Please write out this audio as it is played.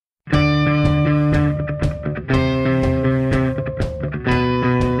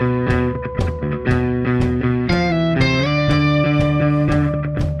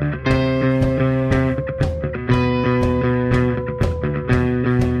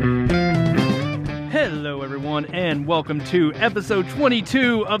everyone, and welcome to episode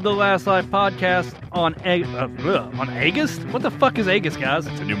 22 of the Last Life podcast on August? What the fuck is August, guys?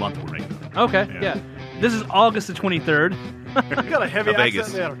 It's a new month we're making. Okay, yeah. This is August the 23rd. You got a heavy accent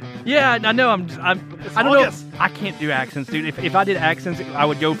there. Yeah, I know. I don't August. know. I can't do accents, dude. If I did accents, I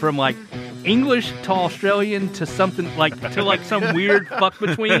would go from like English to Australian to something like some weird fuck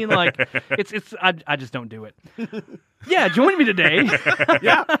between. Like I just don't do it. Yeah, joining me today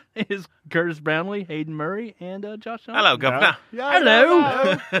is Curtis Brownlee, Hayden Murray, and Josh Johnson. Hello, Governor. Yeah,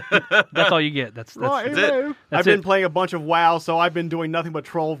 Hello. That's all you get. That's right, it. hello. I've been it. playing a bunch of WoW, so I've been doing nothing but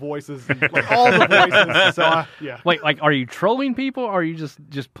troll voices, and, like all the voices. So Wait, like, are you trolling people, or are you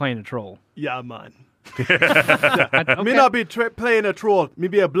just playing a troll? yeah, man. Okay. Me not be playing a troll. Me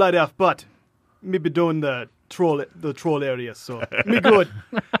be a blood elf, but me be doing the troll areas. So me good.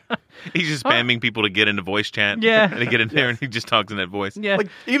 He's just spamming people to get into voice chat. Yeah. And they get in there and he just talks in that voice. Yeah. Like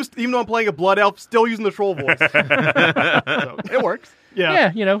even though I'm playing a blood elf, still using the troll voice. So, it works.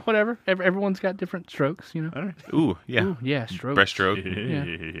 Yeah, you know, whatever. Everyone's got different strokes, you know. All right. Ooh, yeah. Ooh, yeah, strokes.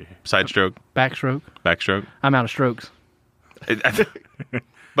 Breaststroke, side stroke, Backstroke. backstroke. I'm out of strokes.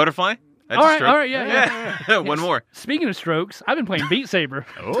 Butterfly? That's All a right, stroke. all right, yeah. One more. Speaking of strokes, I've been playing Beat Saber.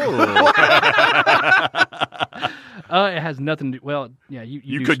 Oh. It has nothing to do. Well, yeah,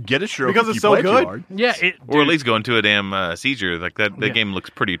 you could get a stroke Because if it's you so play too good? hard. Yeah, Or at least go into a damn seizure. Like that game looks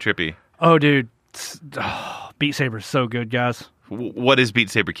pretty trippy. Oh, dude. Beat Saber is so good, guys. What is Beat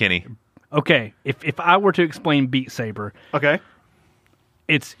Saber, Kenny? Okay, if I were to explain Beat Saber, Okay.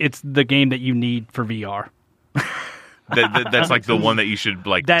 it's the game that you need for VR. That's like the one that you should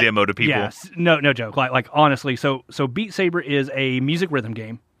demo to people. Yes, no joke. Like honestly, so Beat Saber is a music rhythm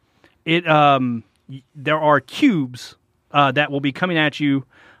game. It there are cubes that will be coming at you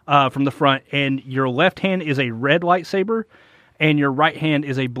from the front, and your left hand is a red lightsaber, and your right hand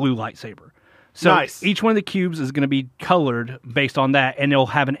is a blue lightsaber. So Nice. each one of the cubes is going to be colored based on that, and it'll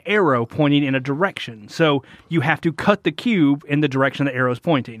have an arrow pointing in a direction. So you have to cut the cube in the direction the arrow is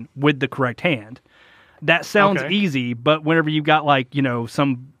pointing with the correct hand. That sounds Okay. easy, but whenever you've got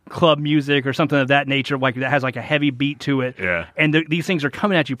some club music or something of that nature, like that has like a heavy beat to it, and these things are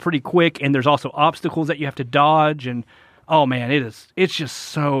coming at you pretty quick, and there's also obstacles that you have to dodge, and oh man, it's just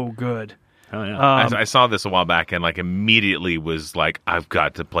so good. Oh, yeah. I saw this a while back and immediately was like, I've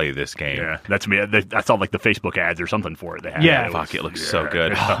got to play this game. Yeah, that's me. I saw the Facebook ads or something for it. They had. Yeah. Fuck, it looks so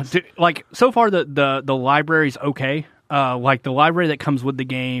good. Dude, so far the library's okay. The library that comes with the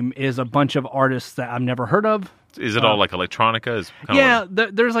game is a bunch of artists that I've never heard of. Is it all electronica?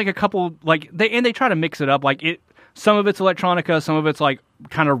 There's a couple they try to mix it up. Some of it's electronica, some of it's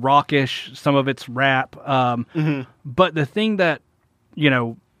kind of rockish, some of it's rap. But the thing that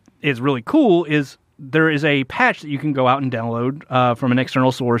is really cool is there is a patch that you can go out and download from an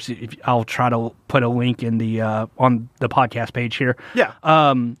external source. I'll try to put a link in the on the podcast page here. Yeah.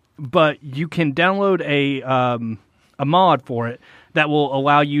 But you can download a mod for it that will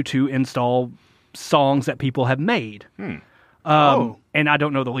allow you to install songs that people have made. And I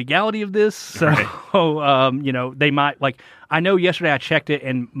don't know the legality of this, so they might I know yesterday I checked it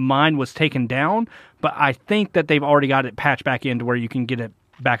and mine was taken down, but I think that they've already got it patched back in to where you can get it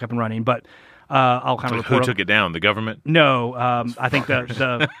back up and running. But I'll kind of who took it down? The government? No, I think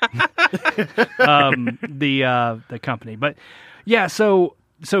the company. But yeah, so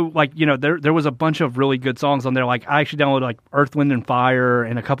there was a bunch of really good songs on there. I actually downloaded Earth, Wind, and Fire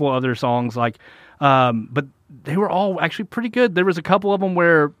and a couple of other songs. But they were all actually pretty good. There was a couple of them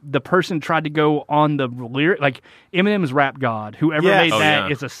where the person tried to go on the lyric, Eminem's Rap God. Whoever made that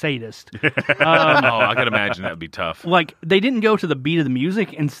is a sadist. I could imagine that would be tough. They didn't go to the beat of the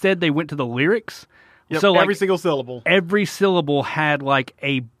music. Instead, they went to the lyrics. Yep, So every single syllable. Every syllable had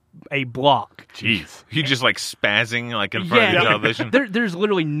a block. Jeez. You just spazzing in front of the television. There's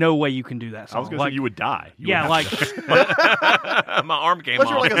literally no way you can do that song. I was going to say you would die. My arm came off.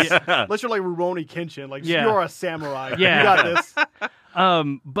 Unless you're Rurouni Kenshin. You're a samurai. Yeah. You got this.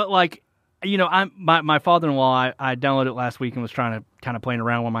 But my father-in-law, I downloaded it last week and was trying to kind of playing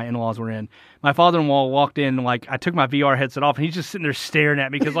around when my in-laws were in. My father-in-law walked in, I took my VR headset off, and he's just sitting there staring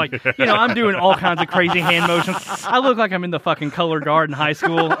at me because, I'm doing all kinds of crazy hand motions. I look like I'm in the fucking color guard in high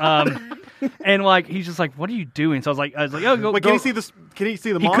school. And he's just like, "What are you doing?" So I was like, "Oh, go." Wait, can he see this? Can he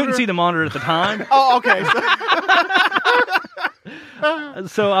see the monitor? He couldn't see the monitor at the time. Oh, okay.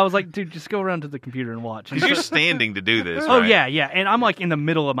 So I was like, "Dude, just go around to the computer and watch." Because you're standing to do this. Oh right? yeah, and I'm in the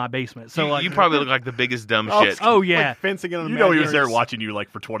middle of my basement. So you probably look like the biggest dumb shit. Oh yeah, fencing in. You know he was there watching you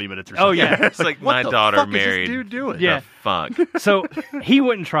for 20 minutes or something. Oh yeah, it's my daughter married. What the fuck is this dude doing? Yeah. The fuck. So he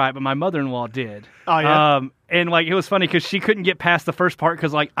wouldn't try it, but my mother-in-law did. Oh yeah. and like it was funny because she couldn't get past the first part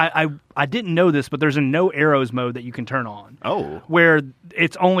because like I didn't know this, but there's a no arrows mode that you can turn on. Oh. Where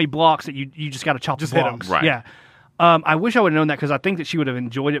it's only blocks that you just got to chop Just the hit blocks. 'em. Right. Yeah. I wish I would have known that because I think that she would have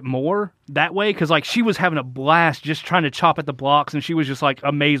enjoyed it more that way because like she was having a blast just trying to chop at the blocks and she was just like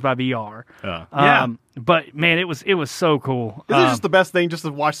amazed by VR. Yeah. But man, it was so cool. This is just the best thing, just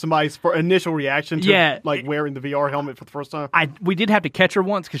to watch somebody's initial reaction to Yeah. like wearing the VR helmet for the first time. We did have to catch her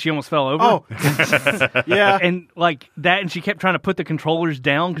once because she almost fell over. Oh, yeah. And like that, and she kept trying to put the controllers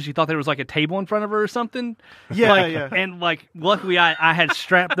down because she thought there was like a table in front of her or something. Yeah, Like, yeah. And like, luckily, I had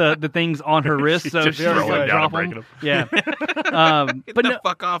strapped the things on her wrist, so just she was throwing like them down drop and them. breaking Yeah. Get But the no,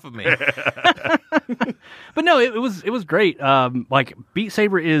 fuck off of me. but no, it was great. Like Beat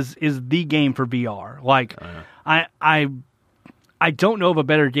Saber is the game for VR. Like I don't know of a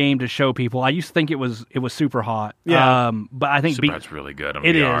better game to show people. I used to think it was super hot. Yeah. But I think Superhot's really good on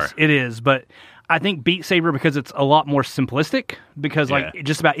It VR. is. But I think Beat Saber, because it's a lot more simplistic, because like Yeah.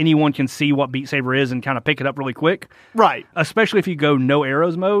 just about anyone can see what Beat Saber is and kind of pick it up really quick. Right. Especially if you go no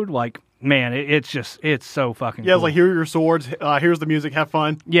arrows mode, like man, it's so fucking Yeah, cool. it's like, here are your swords. Here's the music. Have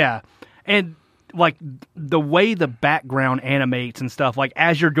fun. Yeah, and like the way the background animates and stuff, like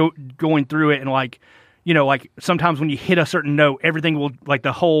as you're going through it, and like you know, like sometimes when you hit a certain note, everything will like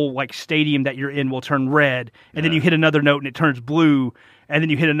the whole like stadium that you're in will turn red, and then you hit another note and it turns blue, and then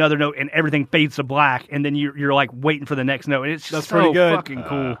you hit another note and everything fades to black, and then you're like waiting for the next note. And it's just That's so pretty good. fucking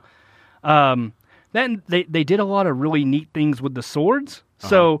cool. Then they did a lot of really neat things with the swords.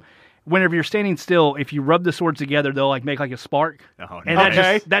 So whenever you're standing still, if you rub the swords together, they'll like make like a spark, Oh, and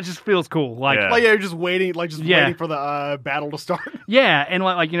nice. that just feels cool. Like Yeah. Like, yeah, you're just waiting, like just Yeah. waiting for the battle to start. yeah, and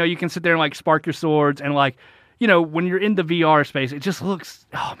like you know, you can sit there and like spark your swords, and like you know, when you're in the VR space, it just looks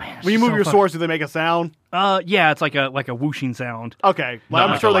man. it's When you just move so your fun. swords, do they make a sound? Yeah, it's like a whooshing sound. Okay. Well, Not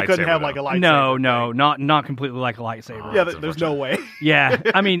I'm like sure a they couldn't lightsaber, have like a though. lightsaber. No, not completely like a lightsaber. Yeah, That's there's no way. Yeah,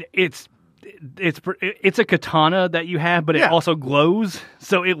 I mean it's a katana that you have, but it Yeah. also glows,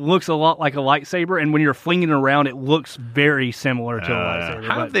 so it looks a lot like a lightsaber. And when you're flinging it around, it looks very similar to a lightsaber.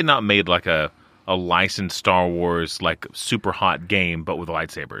 How but- have they not made like a licensed Star Wars like super hot game but with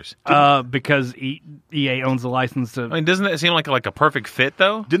lightsabers? because EA owns the license to. I mean, doesn't that seem like a perfect fit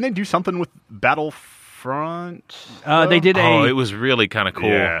though? Didn't they do something with Battlefront? They did a. Oh, it was really kind of cool.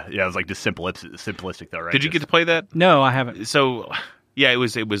 Yeah, it was like just simplistic though, right? Did you get to play that? No, I haven't. So, yeah, it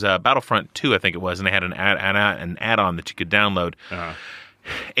was Battlefront 2, I think it was, and they had an add-on that you could download.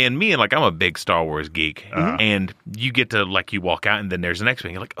 And me, and like, I'm a big Star Wars geek, and you get to like, you walk out, and then there's an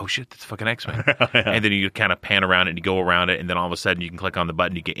X-wing. You're like, oh shit, that's fucking X-wing. And then you kind of pan around it, and you go around it, and then all of a sudden you can click on the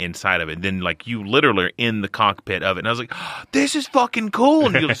button, you get inside of it, and then like you literally are in the cockpit of it. And I was like, oh, this is fucking cool.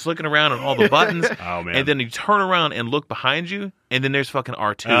 And you're just looking around at all the buttons, Oh, man. and then you turn around and look behind you, and then there's fucking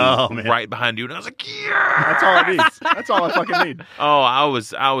R2 Oh, man. right behind you, and I was like, yeah. That's all it needs. That's all I fucking need. Oh, I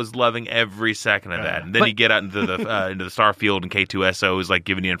was loving every second of that. And then you get out into the Starfield, and K2SO is like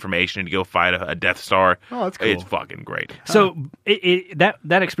giving you information and you go fight a Death Star. Oh, that's cool. It's fucking great. So that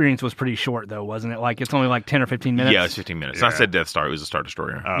experience was pretty short, though, wasn't it? Like it's only like 10 or 15 minutes. Yeah, it's 15 minutes. And I Yeah. said Death Star. It was a Star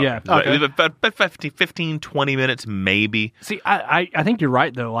Destroyer. Yeah. It was about 15, 20 minutes, maybe. See, I think you're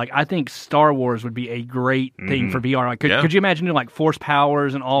right though. Like I think Star Wars would be a great thing for VR. Like Yeah. could you imagine doing like force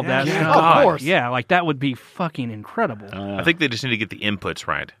powers and all that? yeah. stuff? Of course. Yeah, like that would be fucking incredible. I think they just need to get the inputs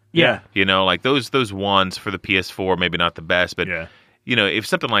right. yeah. You know, like those wands for the PS4, maybe not the best, but Yeah. you know, if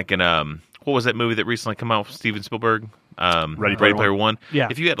something like in what was that movie that recently came out with Steven Spielberg? Ready Player Player One. Yeah.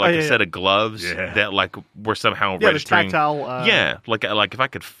 If you had like Oh, a yeah, set of gloves Yeah. that like were somehow Yeah, the registering, tactile. yeah, like if I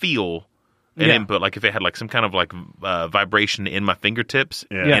could feel an Yeah. input, like if it had like some kind of like vibration in my fingertips,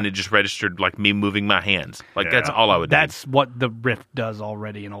 Yeah. and it just registered like me moving my hands, like Yeah. that's all I would. That's what the Rift does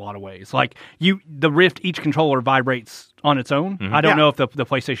already in a lot of ways. Like the Rift, each controller vibrates on its own. I don't Yeah. know if the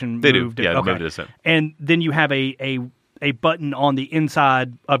PlayStation They do. moved Yeah, it. they Okay. moved it. And then you have a button on the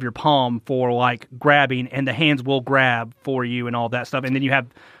inside of your palm for like grabbing, and the hands will grab for you and all that stuff. And then you have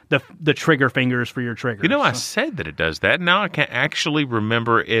the trigger fingers for your triggers. You know, I So- said that it does that. Now I can't actually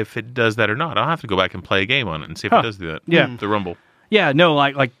remember if it does that or not. I'll have to go back and play a game on it and see if it does do that. Yeah. The Rumble. yeah, no,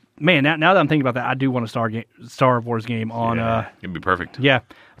 like man, now that I'm thinking about that, I do want a Star Wars game on. Yeah. It'd be perfect. Yeah.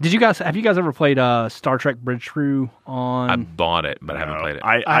 Have you guys ever played Star Trek Bridge Crew on? I bought it, but I haven't played it.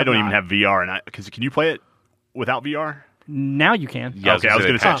 I have don't not. even have VR, and because can you play it without VR? Now you can. Yeah, Okay, I was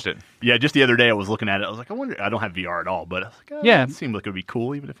going gonna to say- patched it. Yeah, just the other day I was looking at it. I was like, I wonder. I don't have VR at all, but I was like, Yeah. it seemed like it would be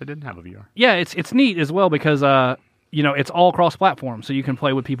cool even if I didn't have a VR. Yeah, it's neat as well because you know, it's all cross-platform, so you can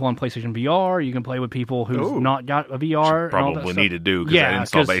play with people on PlayStation VR. You can play with people who've Ooh. not got a VR. and all that Probably stuff. need to do because that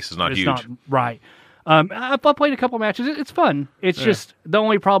install base is not 'cause huge. right. I've played a couple matches. It's fun. It's just the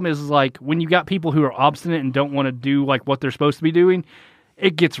only problem is like when you got people who are obstinate and don't want to do like what they're supposed to be doing,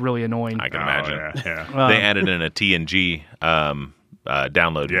 it gets really annoying. I can imagine. Yeah. They added in a TNG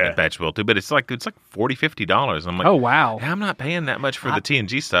download patch build too, but it's like $40-$50. I'm like, oh wow, I'm not paying that much for the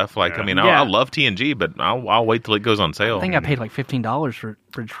TNG stuff. Like, I mean, Yeah. I love TNG, but I'll wait till it goes on sale. I think I paid like $15 for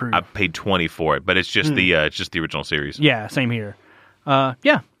True. I paid $20 for it, but it's just the original series. Yeah, same here.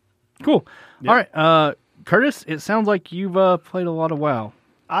 Yeah, cool. All right, Curtis. It sounds like you've played a lot of WoW.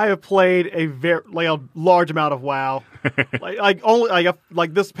 I have played a large amount of WoW.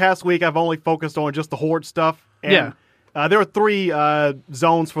 like this past week, I've only focused on just the Horde stuff. And, there are 3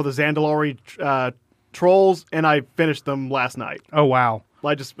 zones for the Zandalori trolls, and I finished them last night. Oh wow!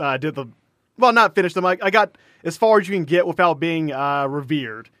 I just not finished them. I got as far as you can get without being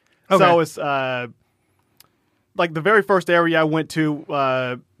revered. Okay. So it's like the very first area I went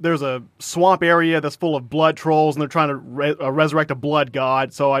to. There's a swamp area that's full of blood trolls, and they're trying to resurrect a blood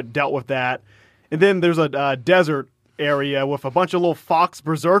god. So I dealt with that. And then there's a desert area with a bunch of little fox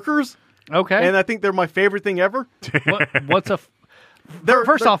berserkers. Okay, And I think they're my favorite thing ever. What's a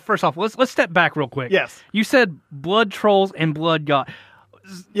First off, let's step back real quick. Yes. You said blood trolls and blood god.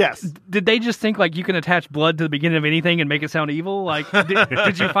 Yes. Did they just think like you can attach blood to the beginning of anything and make it sound evil? Like,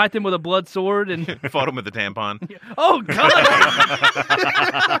 did you fight them with a blood sword and Fought him with a tampon. Oh God!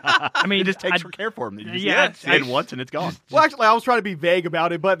 I mean, You just take extra care for them. You just Yeah, say it once and it's gone. Well, actually, I was trying to be vague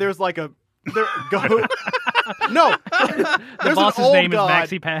about it, but there's like a no. the There's boss's an old name god.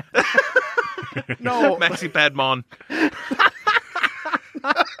 is Maxi Pad. No, Maxi Padmon.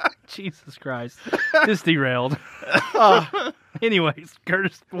 Jesus Christ, this derailed. Anyways,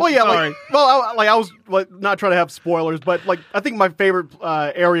 Curtis. Well, yeah, sorry. I was not trying to have spoilers, but like I think my favorite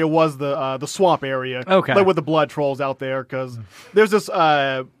area was the swamp area. Okay. Like with the blood trolls out there, because there's this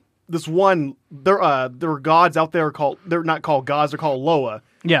one. There are gods out there called. They're not called gods. They're called Loa.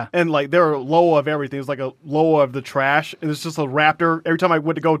 Yeah. And like they're Loa of everything. It's like a Loa of the trash, and it's just a raptor. Every time I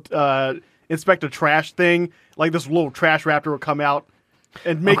went to go inspect a trash thing, like this little trash raptor would come out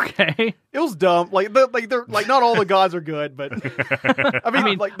and make. Okay. It was dumb. They're like not all the gods are good, but I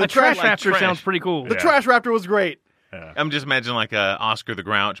mean, like the trash raptor trash. sounds pretty cool. the trash raptor was great. I'm just imagining like a Oscar the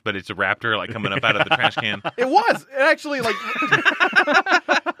Grouch, but it's a raptor like coming up out of the trash can. It was. It actually like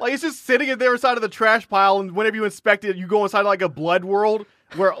like it's just sitting in there inside of the trash pile, and whenever you inspect it, you go inside like a blood world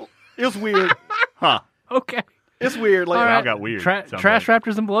where it was weird. Okay. It's weird. Like All right. got weird. Trash Sounds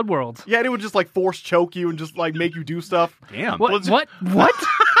raptors and blood worlds. yeah, and it would just like force choke you and just like make you do stuff. Damn. What? What?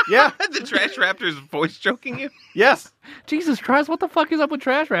 Yeah. The trash raptor's voice choking you? Yes. Jesus Christ! What the fuck is up with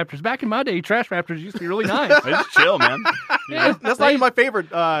trash raptors? Back in my day, trash raptors used to be really nice. It's chill, man. Yeah, That's not even my favorite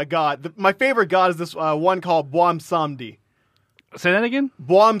god. My favorite god is this one called Boam Samdi. Say that again.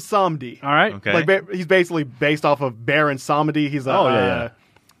 Boam Samdi. All right. Okay. Like he's basically based off of Baron Samedi. He's a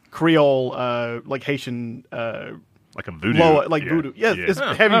Creole, like Haitian. Like a voodoo. Voodoo. Yes, Yeah. it's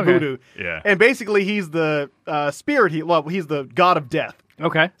heavy Okay. voodoo. Yeah. And basically, he's the spirit. He's the god of death.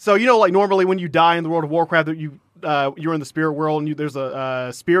 Okay. So like normally when you die in the World of Warcraft, that you're in the spirit world and there's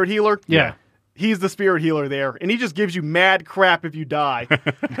a spirit healer. Yeah. He's the spirit healer there, and he just gives you mad crap if you die.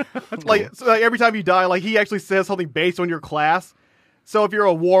 like every time you die, like he actually says something based on your class. So if you're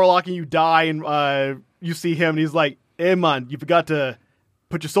a warlock and you die and you see him, and he's like, "Hey man, you forgot to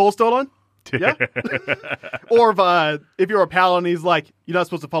put your soul stone on." Yeah. Or if you're a paladin, he's like, "You're not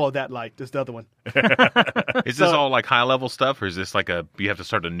supposed to follow that light. Just the other one." Is this all like high level stuff, or is this like you have to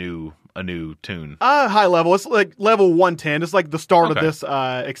start a new tune? High level. It's like level 110. It's like the start of Okay. this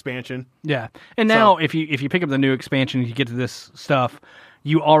expansion. Yeah. And now, if you pick up the new expansion, you get to this stuff,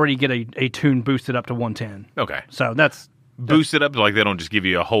 you already get a tune boosted up to 110. Okay. So that's Boost it up like they don't just give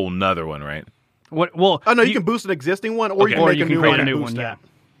you a whole nother one, right? what. Well, Oh no, you can boost an existing one, or Okay. you can or make you a can new create one a and new boost one. that.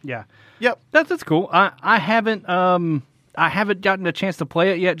 Yeah. Yep. That's cool. I haven't gotten a chance to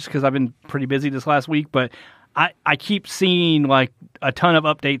play it yet, just because I've been pretty busy this last week. But I keep seeing like a ton of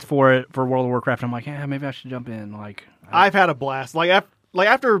updates for it for World of Warcraft. I'm like, yeah, maybe I should jump in. Like, I've had a blast.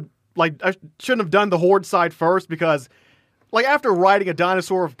 After I shouldn't have done the Horde side first, because like after riding a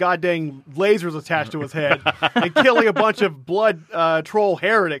dinosaur with goddamn lasers attached to his head and killing a bunch of blood troll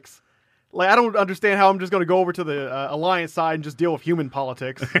heretics, like I don't understand how I'm just going to go over to the Alliance side and just deal with human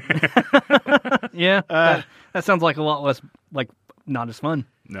politics. yeah, that sounds like a lot less like not as fun.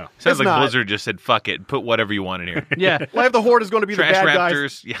 No. Sounds like not. Blizzard just said, "Fuck it, put whatever you want in here." Yeah, Like if the Horde is going to be Trash the bad guys.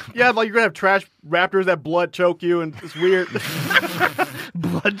 raptors. Yeah. Yeah, like you're gonna have trash raptors that blood choke you, and it's weird.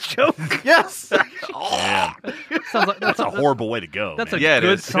 blood choke. Yes. Damn. Sounds like That's a horrible way to go. That's man. a Yeah, it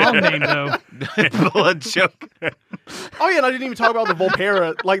good is. song name though. Blood choke. Oh yeah, and I didn't even talk about the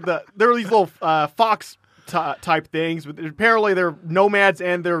Volpera. Like there are these little fox type things, but apparently they're nomads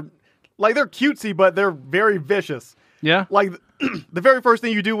and they're cutesy, but they're very vicious. Yeah. Like the very first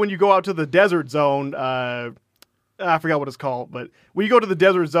thing you do when you go out to the desert zone, I forgot what it's called, but when you go to the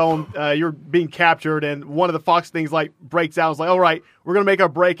desert zone, you're being captured, and one of the fox things like breaks out. It's like, all right, we're gonna make our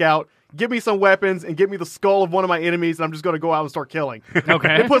breakout. Give me some weapons and give me the skull of one of my enemies, and I'm just gonna go out and start killing.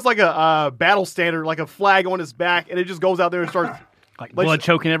 Okay. It puts like a battle standard, like a flag on his back, and it just goes out there and starts like blood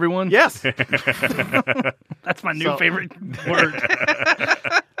choking everyone. Yes. That's my new favorite word.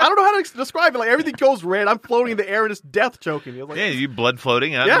 I don't know how to describe it. Like everything goes red. I'm floating in the air and it's death choking me. Like, Yeah, you blood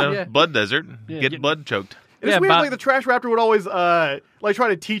floating out in the blood desert. Get blood choked. It's weird. Like the Trash Raptor would always like try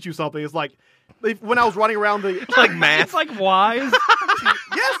to teach you something. It's like when I was running around the like math. It's like wise.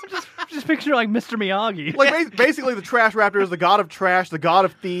 Yes. Just picture like Mr. Miyagi. Like basically, the Trash Raptor is the god of trash, the god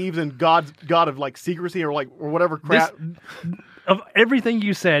of thieves, and god of like secrecy or whatever crap. Of everything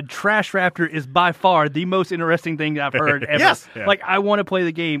you said, Trash Raptor is by far the most interesting thing I've heard ever. Yes. Yeah. Like I want to play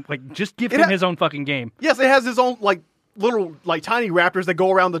the game. Like just give him his own fucking game. Yes, it has his own like little like tiny raptors that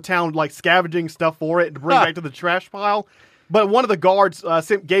go around the town like scavenging stuff for it to bring back to the trash pile. But one of the guards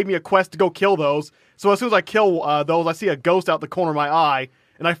gave me a quest to go kill those. So as soon as I kill those, I see a ghost out the corner of my eye,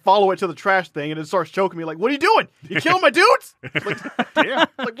 and I follow it to the trash thing, and it starts choking me like, "What are you doing? You killing my dudes?" Yeah.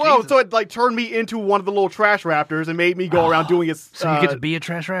 Like, whoa! Jesus. So it like turned me into one of the little trash raptors and made me go around doing it. So you get to be a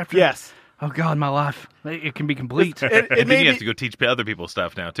Trash Raptor? Yes. Oh God, my life. It can be complete. It And then made you me, have to go teach other people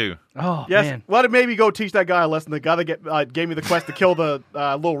stuff now too. Oh yes. man. Well, it made me go teach that guy a lesson. The guy that gave me the quest to kill the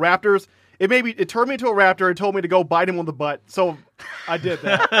little raptors. It turned me into a raptor and told me to go bite him on the butt. So I did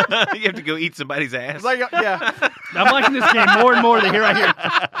that. You have to go eat somebody's ass. Like, yeah. I'm liking this game more and more the here I hear.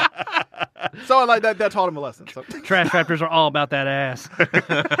 So I like that taught him a lesson. So. Trash Raptors are all about that ass.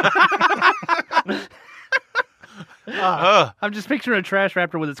 I'm just picturing a Trash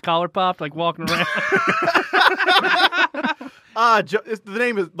Raptor with its collar popped, like walking around. The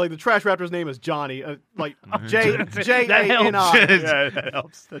name is like the Trash Raptor's name is Johnny. Like J-A-N-I. Yeah, that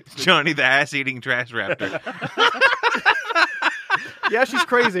helps. Johnny the ass-eating trash raptor. Yeah, she's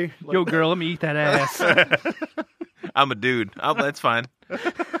crazy. Like, Yo, girl, let me eat that ass. I'm a dude. Oh, that's fine.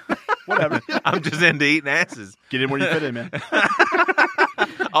 whatever. I'm just into eating asses. Get in where you fit in, man.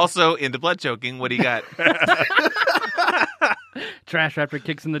 Also into blood choking. What do you got? Trash Raptor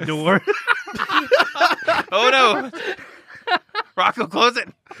kicks in the door. Oh no! Rocco, close it.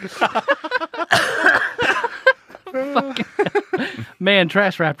 Man,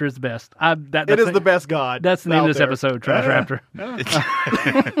 Trash Raptor is the best. It is the best god. That's the name of this there. episode, Trash Raptor.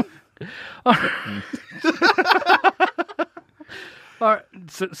 All right,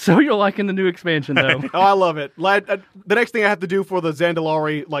 so you're liking the new expansion, though. Oh, I love it. The next thing I have to do for the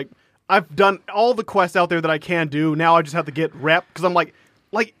Zandalari, like, I've done all the quests out there that I can do. Now I just have to get rep, because I'm like,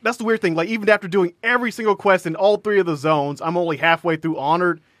 that's the weird thing. Like, even after doing every single quest in all three of the zones, I'm only halfway through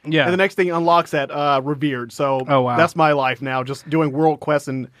Honored. Yeah. And the next thing unlocks at Revered. So that's my life now, just doing world quests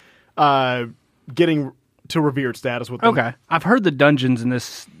and getting to Revered status with them. Okay. I've heard the dungeons in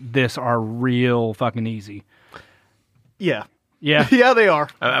this are real fucking easy. Yeah. Yeah. Yeah, they are.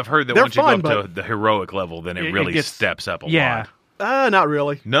 I've heard that They're once you fun, go up to the heroic level, then it really gets, steps up a yeah. lot. Not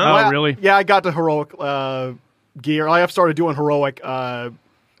really. No? Oh, really? Yeah, I got to heroic gear. I have started doing heroic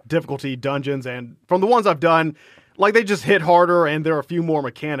difficulty dungeons, and from the ones I've done, like, they just hit harder, and there are a few more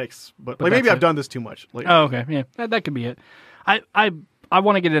mechanics. But like, maybe I've done this too much. Like, oh, okay. Yeah, that could be it. I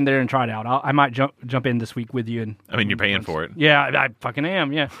want to get in there and try it out. I might jump in this week with you. And I mean, you're paying for it. Yeah, I fucking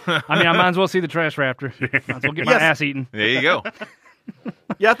am, yeah. I mean, I might as well see the Trash Raptor. Might as well get my ass eaten. There you go.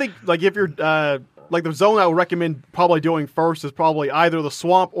 Yeah, I think, like, if you're, like, the zone I would recommend probably doing first is probably either the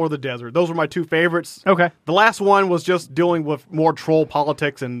swamp or the desert. Those were my two favorites. Okay. The last one was just dealing with more troll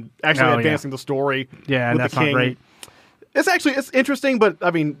politics and actually advancing the story. Yeah, and with that's the king. not great. It's interesting, but,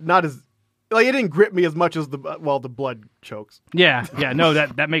 I mean, not as, like, it didn't grip me as much as the blood chokes. Yeah, no,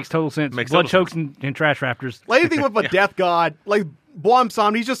 that makes total sense. Blood chokes and Trash Raptors. Like, anything with a death god, like,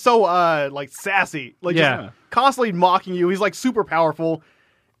 Blomsom, he's just so, like, sassy. Like, just constantly mocking you. He's, like, super powerful,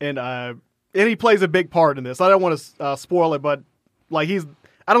 and he plays a big part in this. I don't want to spoil it, but, like,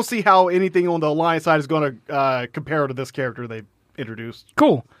 I don't see how anything on the Alliance side is going to compare to this character they've introduced.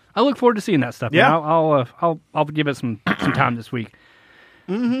 Cool. I look forward to seeing that stuff. Yeah. Man. I'll give it some time this week.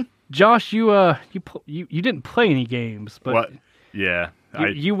 Mm-hmm. Josh, you didn't play any games, but what? Yeah,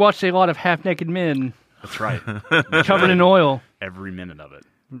 you watched a lot of half-naked men. That's right. Covered in oil, every minute of it,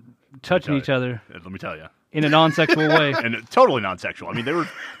 touching each other. Let me tell you, in a non-sexual way, and totally non-sexual. I mean,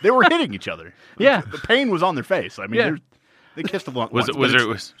 they were hitting each other. Yeah, the pain was on their face. I mean, They kissed a lot. Was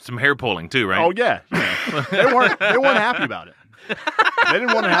there some hair pulling too, right? Oh yeah. They weren't happy about it. They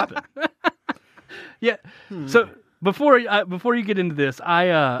didn't want it to happen. Yeah. So before you get into this,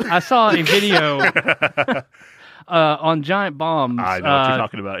 I saw a video on Giant Bomb's I know what you're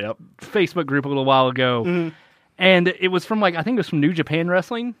talking about. Yep. Facebook group a little while ago, and it was from I think it was from New Japan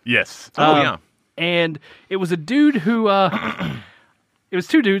Wrestling. Yes. Yeah. And it was a dude who it was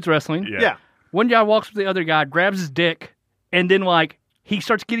two dudes wrestling. Yeah. One guy walks up to the other guy, grabs his dick, and then he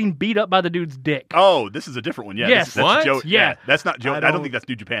starts getting beat up by the dude's dick. Oh, this is a different one. Yeah. Yes. That's What? Joe, Yeah. That's not Joe. I don't don't- think that's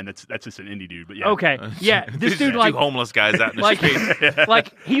New Japan. That's just an indie dude. But yeah. Okay. Yeah. This dude two homeless guys out in the like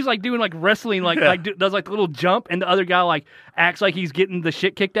street. he's doing wrestling does the little jump, and the other guy acts like he's getting the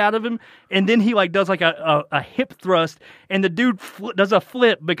shit kicked out of him, and then he does a hip thrust, and the dude does a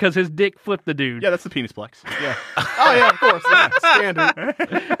flip because his dick flipped the dude. Yeah, that's the penis plex. Yeah. Oh yeah, of course. Yeah,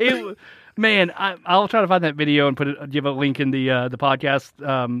 standard. Man, I'll try to find that video and give a link in the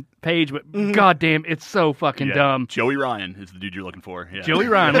podcast page. But goddamn, it's so fucking Yeah. dumb. Joey Ryan is the dude you're looking for. Yeah. Joey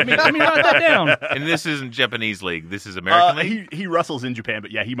Ryan, let me write that down. And this isn't Japanese league. This is American league. He wrestles in Japan,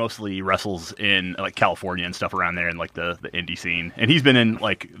 but yeah, he mostly wrestles in California and stuff around there in the indie scene. And he's been in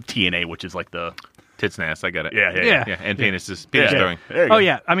TNA, which is the Tits and ass. I got it. Yeah. Yeah. And penis yeah. throwing. There you go. Oh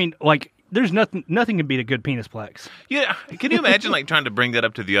yeah, I mean there's nothing can beat a good penis plex. Yeah, can you imagine trying to bring that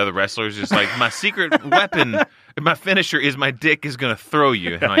up to the other wrestlers? Just my secret weapon, my finisher is my dick is going to throw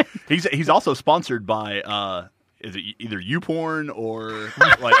you. And He's also sponsored by is it either YouPorn or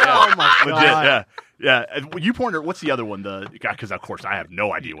Oh my legit, God. yeah. YouPorn or what's the other one? Because of course I have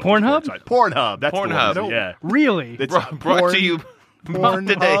no idea what Pornhub? Pornhub. That's Pornhub. The one. Yeah. Really? It's brought to you today.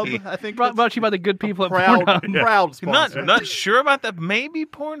 Pornhub, I think. Brought to you by the good people at Proud, Pornhub. proud sponsor. Not sure about that. Maybe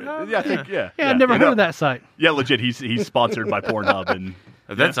Pornhub. Yeah, I think. Yeah. Yeah, I've never heard of that site. Yeah, legit. He's sponsored by Pornhub, and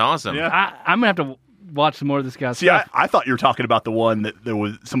That's awesome. Yeah. I'm gonna have to watch some more of this guy's see, stuff. I thought you were talking about the one that there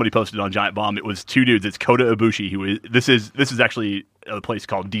was somebody posted on Giant Bomb. It was two dudes. It's Kota Ibushi. This is actually a place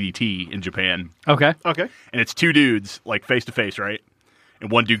called DDT in Japan, Okay. Okay. and it's two dudes face to face, right?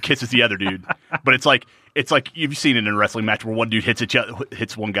 And one dude kisses the other dude, but it's like you've seen it in a wrestling match where one dude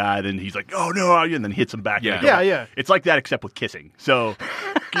hits one guy, then he's like, "Oh no!" and then hits him back. Yeah. and they go back. Yeah. It's like that except with kissing. So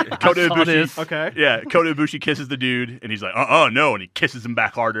Kota saw Ibushi, this. Okay. yeah, Kota Ibushi kisses the dude, and he's like, no," and he kisses him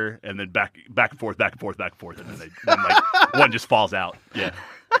back harder, and then back and forth, and then one just falls out. Yeah.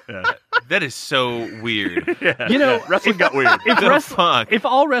 Yeah. That is so weird. You know, Wrestling got weird. Fuck. if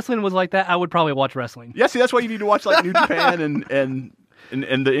all wrestling was like that, I would probably watch wrestling. Yeah, see, that's why you need to watch New Japan and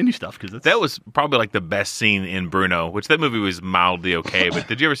the indie stuff because That was probably the best scene in Bruno, which that movie was mildly okay. But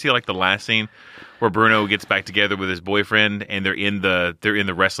did you ever see the last scene where Bruno gets back together with his boyfriend and they're in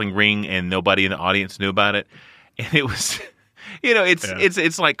the wrestling ring and nobody in the audience knew about it, and it was.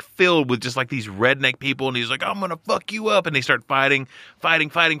 It's filled with just these redneck people, and he's like, "I'm gonna fuck you up," and they start fighting,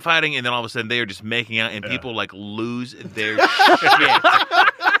 and then all of a sudden they are just making out, and people lose their shit.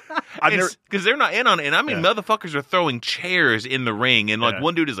 Because they're not in on it, and I mean, motherfuckers are throwing chairs in the ring, and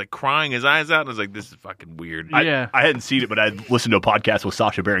one dude is crying his eyes out, and I was like, "This is fucking weird." Yeah. I hadn't seen it, but I listened to a podcast with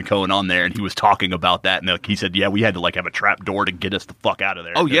Sacha Baron Cohen on there, and he was talking about that, and he said, "Yeah, we had to have a trap door to get us the fuck out of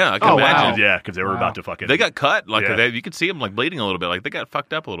there." Oh yeah, I can imagine. wow. Yeah, because they were about to fucking. They got cut. Yeah. You could see them bleeding a little bit. They got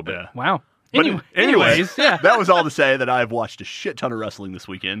fucked up a little bit. Yeah. Wow. But Anyways, yeah. that was all to say that I've watched a shit ton of wrestling this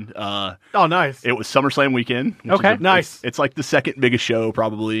weekend. Oh, nice. It was SummerSlam weekend. Which Okay. is Nice. It's the second biggest show,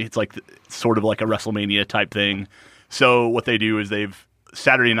 probably. It's sort of like a WrestleMania type thing. So what they do is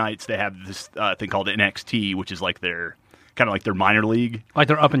Saturday nights they have this thing called NXT, which is their kind of their minor league. Like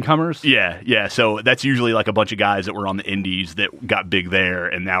they're up and comers. Yeah. So that's usually a bunch of guys that were on the indies that got big there,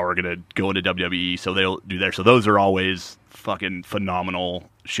 and now are going to go into WWE. So they'll do there. So those are always fucking phenomenal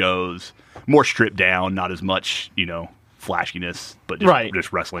shows. More stripped down, not as much, flashiness, but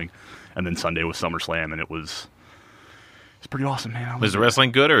just wrestling. And then Sunday was SummerSlam, and it's pretty awesome, man. Was the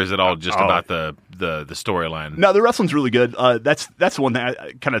wrestling good, or is it all just about the storyline? No, the wrestling's really good. That's the one thing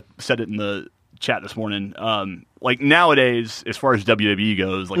I kind of said it in the chat this morning. Nowadays, as far as WWE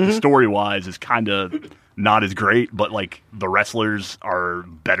goes, the story wise is kind of not as great, but the wrestlers are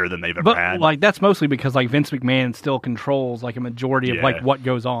better than they've ever had. That's mostly because Vince McMahon still controls a majority of what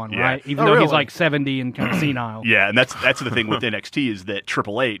goes on, right? Even though really? he's 70 and kind of senile. Yeah, and that's the thing with NXT is that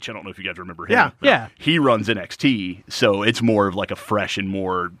Triple H, I don't know if you guys remember him. Yeah. but Yeah. He runs NXT, so it's more of a fresh and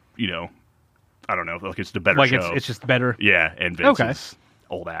more, I don't know, it's the better show. it's just better. Yeah, and Vince's Okay.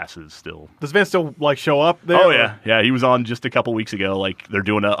 old ass is still. Does Vince still show up there? Oh yeah, he was on just a couple weeks ago. They're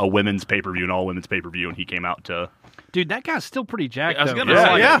doing a women's pay-per-view, an all women's pay-per-view, and he came out to Dude, that guy's still pretty jacked. I was though. gonna For say,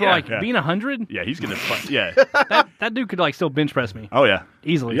 like, yeah. for like Yeah. being 100. Yeah, he's gonna. Yeah. That dude could like still bench press me Oh yeah.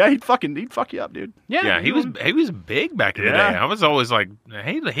 easily. Yeah, he'd fuck you up, dude. yeah, he was big back in the Yeah. day. I was always like,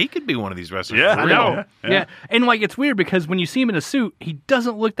 hey, he could be one of these wrestlers. Yeah, for I real. know. Yeah. And like it's weird because when you see him in a suit, he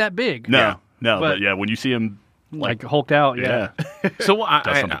doesn't look that big. No, but But- yeah, when you see him, like hulked out. yeah, So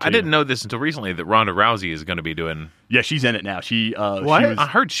Does something I to didn't you. know this until recently that Ronda Rousey is going to be doing. yeah, she's in it now. She What? She, was, I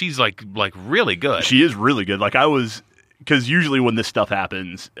heard she's like really good. she is really good. Like I was. Because usually when this stuff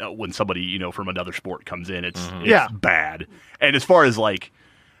happens, when somebody from another sport comes in, it's Yeah. bad. And as far as like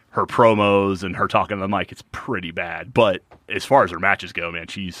her promos and her talking on the mic, it's pretty bad. But as far as her matches go, man,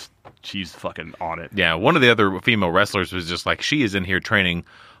 she's fucking on it. Yeah, one of the other female wrestlers was just like, she is in here training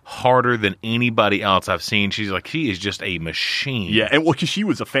harder than anybody else I've seen. She's like, she is just a machine. Yeah, and well, because she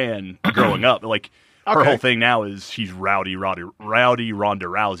was a fan growing up, like her Okay. whole thing now is she's rowdy Ronda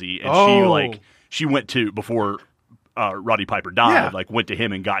Rousey, and Oh. she went to before. Roddy Piper died, Yeah. like went to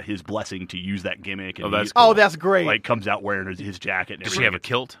him and got his blessing to use that gimmick. And Oh, that's he, cool. Oh, that's great. like comes out wearing his jacket. And Does she have a everything.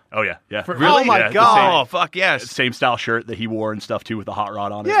 kilt? Oh yeah, yeah. Really? Oh, my Yeah, the God. Oh, fuck yes. Same style shirt that he wore and stuff too, with the hot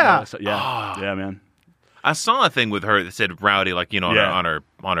rod on it. Yeah. So, yeah, man. I saw a thing with her that said Rowdy, like, on, Yeah.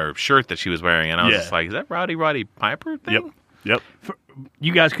 on her shirt that she was wearing, and I was Yeah. just like, is that Roddy Piper thing? Yep.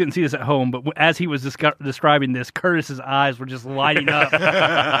 You guys couldn't see this at home, but as he was describing this, Curtis's eyes were just lighting up.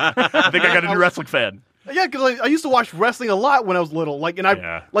 I think I got a new wrestling fan. Yeah, because I used to watch wrestling a lot when I was little. Like, and I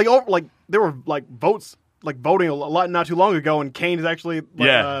Yeah. like there were like voting a lot not too long ago, and Kane is actually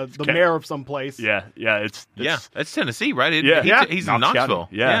Yeah. the Kane. mayor of some place. Yeah, it's Yeah, that's Tennessee, right? He's in Knox Knoxville.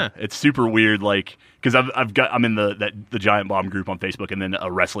 County. Yeah. It's super weird. Like, because I'm in the Giant Bomb group on Facebook, and then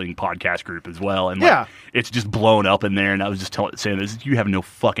a wrestling podcast group as well. And like, Yeah. it's just blown up in there. And I was just saying this, you have no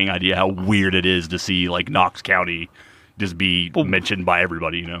fucking idea how weird it is to see like Knox County just be mentioned by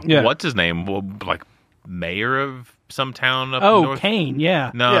everybody. Yeah. What's his name? Well, like mayor of some town up Oh, north? Kane, yeah.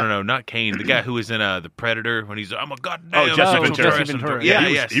 No, not Kane. The guy who was in The Predator when he's, I'm a goddamn Jesse sexual Ventura. terrorist. Jesse Ventura. Yeah, he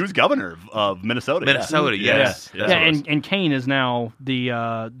was, yes. he was governor of Minnesota. Minnesota, yeah. yes. Yeah, Yeah, that's what it was. and Kane is now the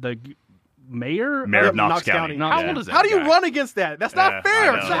mayor? Mayor of Knox Knox County. County. How Yeah. old is that How do you guy? run against that? That's not Yeah,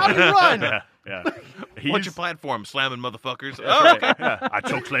 fair. I know. So how do you run? Yeah. What's He's- your platform? Slamming motherfuckers? That's Oh, right. Yeah. I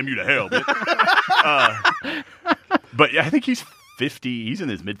chokeslam you to hell, bitch. But yeah, I think he's 50. He's in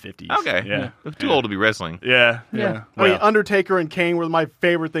his mid-50s. okay. Yeah. Too old to be wrestling. Yeah. Yeah. I mean, Well, Undertaker and Kane were my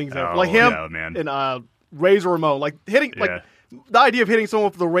favorite things ever. Oh, Like him yeah, man. and Razor Ramon. Like hitting, Yeah. like the idea of hitting someone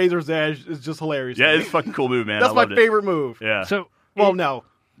with the razor's edge is just hilarious. yeah, it's a fucking cool move, man. That's I my loved it. favorite move. Yeah. So, Well, no,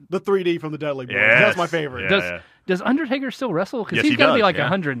 the 3D from the Deadly Boys. Yes. That's my favorite. Yeah. does Undertaker still wrestle? Because Yes, he's he got to be does, like yeah.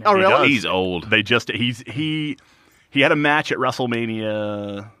 100 now. Oh, really? does. He's old. They just he had a match at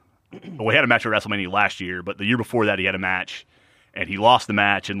WrestleMania. Well, he had a match at WrestleMania last year, but the year before that he had a match, and he lost the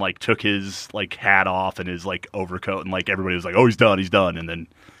match and like took his like hat off and his like overcoat, and like everybody was like, "Oh, he's done," and then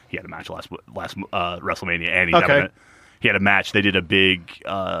he had a match last WrestleMania, and he had a match. They did a big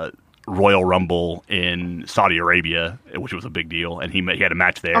Royal Rumble in Saudi Arabia, which was a big deal, and he had a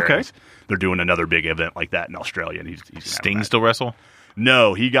match there. Okay. And they're doing another big event like that in Australia, and he's gonna have a Sting match. still wrestle?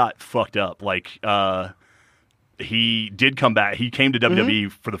 No, he got fucked up. Like, he did come back. He came to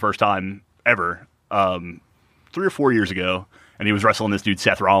WWE for the first time ever 3 or 4 years ago, and he was wrestling this dude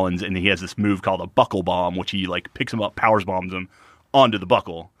Seth Rollins, and he has this move called a buckle bomb, which he like picks him up, powers bombs him onto the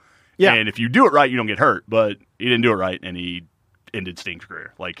buckle. Yeah. And if you do it right, you don't get hurt. But he didn't do it right, and he ended Sting's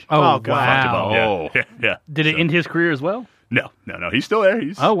career. Like, Oh, God. fucked him wow. up. Yeah. Oh. Yeah. Did it end his career as well? No. He's still there.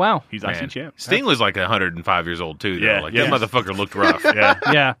 He's Oh, wow. He's Man. IC champ. Sting was like 105 years old, too, though. Yeah, Like, yeah. that motherfucker looked rough. Yeah.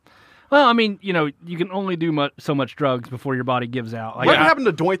 Yeah. Well, I mean, you can only do so much drugs before your body gives out. Like, What happened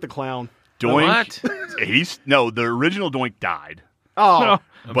to Doink the Clown? Doink. What? The original Doink died. Oh,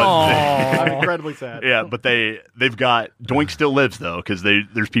 But I'm incredibly sad. yeah, but they've got Doink still lives though, because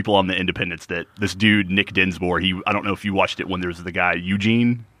there's people on the independents that this dude Nick Dinsmore. I don't know if you watched it when there was the guy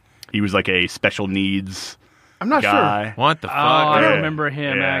Eugene. He was like a special needs I'm not sure. guy. What the fuck? I Yeah. remember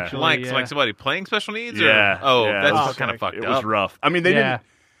him, Yeah. actually. Like, yeah. like somebody playing special needs? Or? Yeah. Oh, Yeah. that's Oh, kind of okay. fucked It up. was rough. I mean, they Yeah.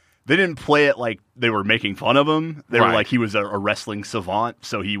 didn't play it like they were making fun of him. They were Right. like he was a wrestling savant,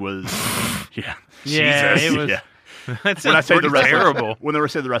 so he was. Yeah. Yeah, Jesus. it was- Yeah. That When I sounds say the pretty wrestling, terrible. when they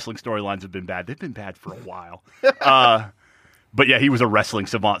say the wrestling storylines have been bad, they've been bad for a while. But yeah, he was a wrestling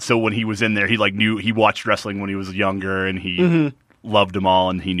savant. So when he was in there, he like he watched wrestling when he was younger, and he loved them all,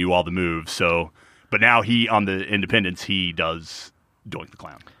 and he knew all the moves. So, but now he on the independents, he does Doink the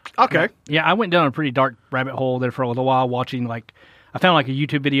Clown. Okay. Yeah, I went down a pretty dark rabbit hole there for a little while watching, like, I found like a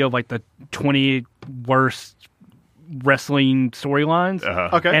YouTube video of like the 20 worst wrestling storylines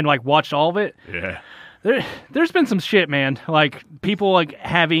Okay. and like watched all of it. Yeah. There's been some shit, man. Like people like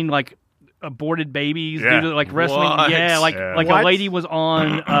having like aborted babies Yeah. due to like wrestling. What? Yeah, like Yeah. like What? a lady was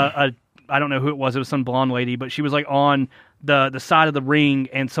on I don't know who it was. It was some blonde lady, but she was like on the side of the ring,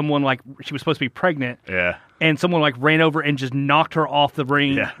 and someone like she was supposed to be pregnant. Yeah. And someone like ran over and just knocked her off the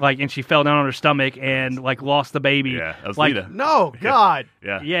ring, Yeah. like, and she fell down on her stomach and like lost the baby. Yeah. That was like, Lita. No, God.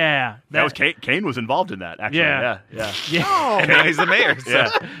 Yeah. Yeah, That was Kane. Kane was involved in that, actually. Yeah. Yeah. Yeah. Oh, Now he's the mayor. So. Yeah.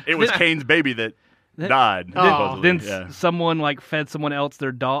 It was Kane's baby that died. Oh. supposedly. Then Yeah. someone like fed someone else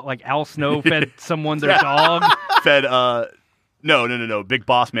their dog. Like Al Snow fed someone their dog. Fed, no. Big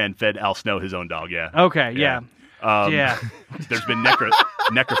Boss Man fed Al Snow his own dog, yeah. Okay, yeah. Yeah. There's been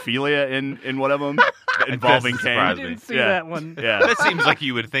necrophilia in one of them involving doesn't Kane. I surprise me. didn't see Yeah. that one. Yeah. That seems like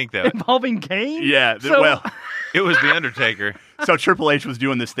you would think that. Involving Kane? Yeah. So- Well, It was the Undertaker. so Triple H was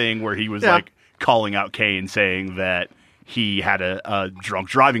doing this thing where he was Yeah. like calling out Kane, saying that he had a drunk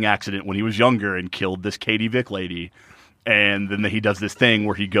driving accident when he was younger and killed this Katie Vick lady. And then he does this thing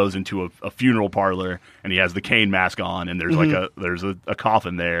where he goes into a funeral parlor and he has the Kane mask on, and there's like there's a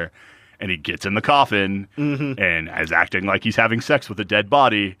coffin there, and he gets in the coffin and is acting like he's having sex with a dead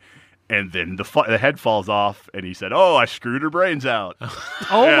body. And then the head falls off, and he said, "Oh, I screwed her brains out."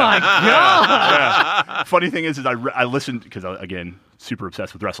 Oh my God. Yeah. Funny thing is I listened because again, super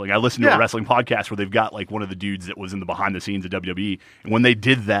obsessed with wrestling. I listened to a wrestling podcast where they've got like one of the dudes that was in the behind the scenes of WWE, and when they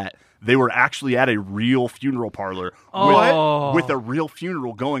did that, they were actually at a real funeral parlor Oh. with a real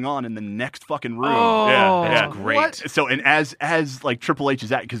funeral going on in the next fucking room. Oh. Yeah, That's great. What? So, and as like Triple H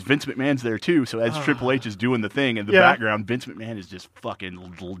is at, because Vince McMahon's there too. So as Triple H is doing the thing in the Yeah. background, Vince McMahon is just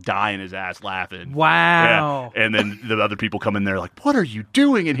fucking dying his ass laughing. Wow. Yeah. And then the other people come in there like, "What are you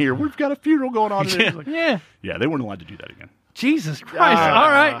doing in here? We've got a funeral going on." In here. It's like, Yeah. yeah, they weren't allowed to do that again. Jesus Christ.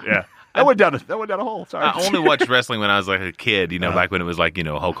 All right. Yeah, that went down a hole. Sorry. I only watched wrestling when I was like a kid, back when it was like,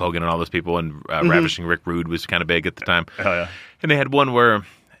 Hulk Hogan and all those people, and Ravishing Rick Rude was kind of big at the time. Oh, yeah. And they had one where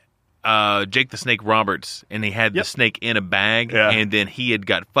Jake the Snake Roberts, and he had the snake in a bag, Yeah. and then he had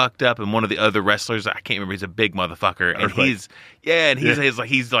got fucked up, and one of the other wrestlers, I can't remember, he's a big motherfucker, and Earthquake.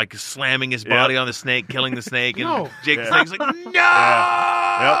 he's like slamming his body on the snake, killing the snake, and No. Jake the Snake's like, no!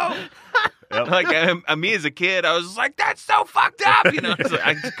 Yep. Yep. Like me as a kid, I was just like, "That's so fucked up," So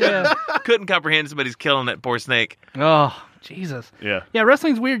I just couldn't comprehend somebody's killing that poor snake. Oh, Jesus. Yeah. Yeah,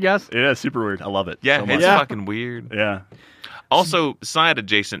 wrestling's weird, guys. Yeah, super weird. I love it. Yeah, so much. it's Yeah. fucking weird. Yeah. Also, side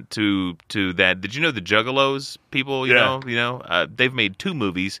adjacent to that, did you know the Juggalos people? Yeah. They've made 2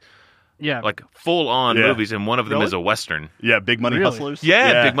 movies, Yeah. like full on Yeah. movies, and one of them Really? is a western. Yeah, Big Money Really? Hustlers.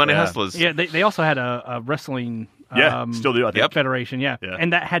 Yeah, Big Money yeah. Hustlers. Yeah, they also had a wrestling Yeah, still do. I think. Yep. federation, yeah. Yeah.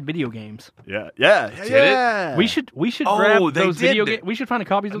 And that had video games. Yeah. Yeah. Yeah. We should Oh, grab they those did video that. games. We should find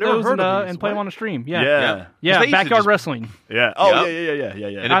copies of never those heard of these. and play them What? on a stream. Yeah. Yeah. Yeah. Yeah, They used to backyard just- wrestling. Yeah. Oh, Yep. yeah.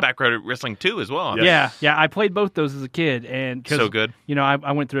 And the Backyard Wrestling 2 as well. Yeah. Yeah, I played both those as a kid, and 'cause, So good.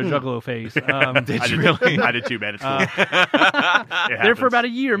 I went through a Juggalo phase. I did really? I did too, man. It's cool. It There for happens. about a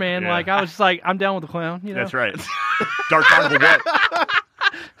year, man. Yeah. Like I was just like, I'm down with the clown. That's right. Dark Carnival what?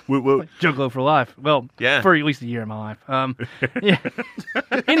 Woo woo. Juggalo for life. Well, Yeah. for at least a year of my life. Yeah.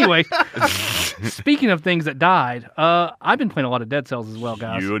 Anyway, speaking of things that died, I've been playing a lot of Dead Cells as well,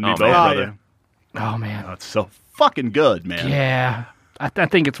 guys. You and me Oh, both, man. brother. Oh man, Oh, it's so fucking good, man. yeah. I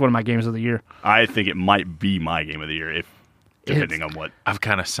think it's one of my games of the year. I think it might be my game of the year, depending on what. I've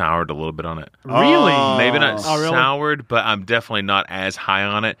kind of soured a little bit on it. Really? Maybe not Oh, really? soured, but I'm definitely not as high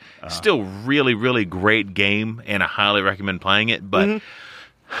on it. Still really, really great game, and I highly recommend playing it. But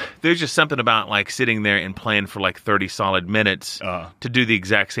there's just something about like sitting there and playing for like 30 solid minutes to do the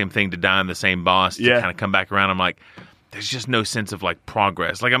exact same thing, to die on the same boss, to kind of come back around. I'm like, there's just no sense of like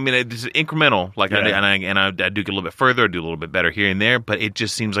progress. Like, I mean, it's incremental. Like, I do get a little bit further, I do a little bit better here and there, but it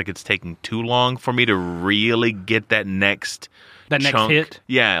just seems like it's taking too long for me to really get that next chunk. hit.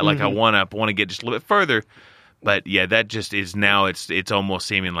 Yeah, like I want to get just a little bit further. But yeah, that just is now. It's almost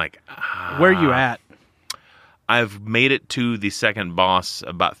seeming like Where are you at? I've made it to the second boss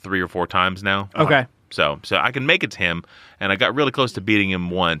about 3 or 4 times now. Okay. So I can make it to him, and I got really close to beating him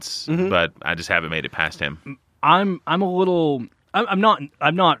once, but I just haven't made it past him. I'm a little. I'm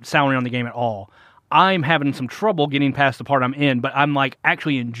not souring on the game at all. I'm having some trouble getting past the part I'm in, but I'm like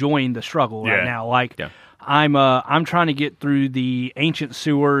actually enjoying the struggle right now. Like I'm trying to get through the ancient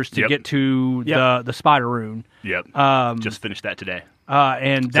sewers to get to the spider rune. Yep. Just finished that today.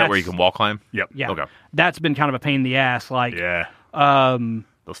 And Is that where you can wall climb? Yep. Yeah. Okay. That's been kind of a pain in the ass. Like Yeah.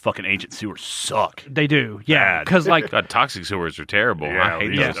 Those fucking ancient sewers suck. they do. Yeah. Bad. Because like God, toxic sewers are terrible. I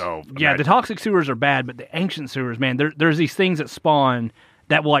hate yeah. those. Oh, yeah, the toxic sewers are bad, but the ancient sewers, man, there's these things that spawn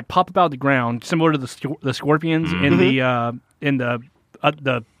that will like pop up out of the ground, similar to the scorpions in the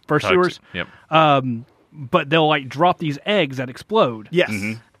first sewers. Yep. but they'll like drop these eggs that explode. Yes.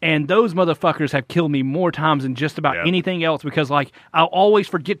 And those motherfuckers have killed me more times than just about anything else because, like, I'll always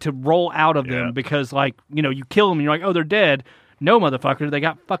forget to roll out of them because, like, you know, you kill them and you're like, oh, they're dead. No, motherfucker, they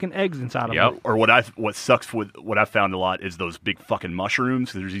got fucking eggs inside of them. Or what sucks with what I've found a lot is those big fucking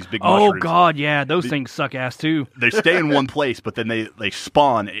mushrooms. There's these big Oh, mushrooms. God, yeah, those things suck ass, too. They stay in one place, but then they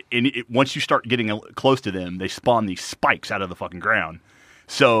spawn. And once you start getting close to them, they spawn these spikes out of the fucking ground.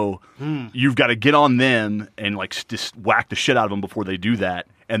 So you've got to get on them and like just whack the shit out of them before they do that.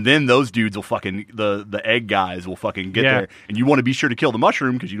 And then those dudes will fucking, the egg guys will fucking get there. And you want to be sure to kill the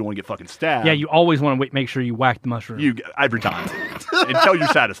mushroom because you don't want to get fucking stabbed. Yeah, you always want to make sure you whack the mushroom. Every time. Until you're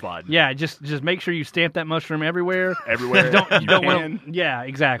satisfied. Yeah, just make sure you stamp that mushroom everywhere. Everywhere. You don't want. Yeah,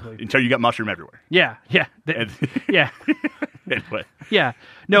 exactly. Until you got mushroom everywhere. Yeah. Yeah. Anyway. Yeah.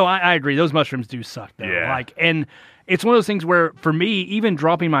 No, I agree. Those mushrooms do suck, though. Yeah. Like, and it's one of those things where, for me, even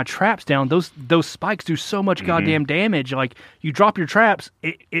dropping my traps down, those spikes do so much goddamn damage. Like, you drop your traps,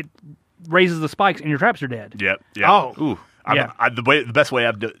 it raises the spikes, and your traps are dead. Yep. Oh. Ooh. The best way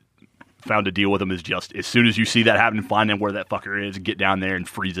I've found to deal with them is just as soon as you see that happening, find them where that fucker is, get down there and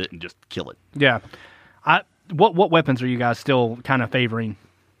freeze it and just kill it. Yeah. What weapons are you guys still kind of favoring?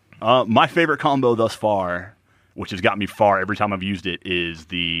 My favorite combo thus far, which has got me far every time I've used it, is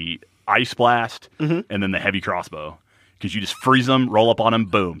the Ice Blast and then the Heavy Crossbow. Because you just freeze them, roll up on them,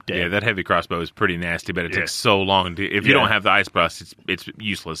 boom, dead. Yeah, that Heavy Crossbow is pretty nasty, but it takes so long. If you don't have the Ice Blast, it's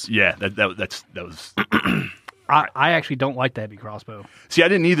useless. Yeah, that was... I actually don't like the Heavy Crossbow. See, I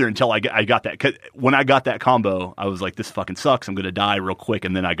didn't either until I got that. 'Cause when I got that combo, I was like, this fucking sucks. I'm going to die real quick.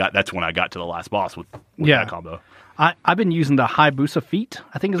 And then that's when I got to the last boss with that combo. I've been using the Hayabusa feet,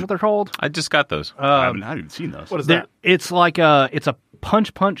 I think is what they're called. I just got those. I haven't even seen those. What is that? It's like it's a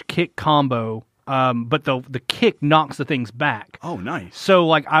punch kick combo, but the kick knocks the things back. Oh, nice. So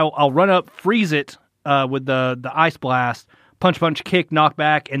like I'll run up, freeze it with the Ice Blast, punch kick, knock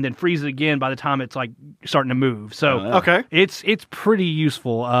back, and then freeze it again by the time it's like starting to move. So Okay. it's pretty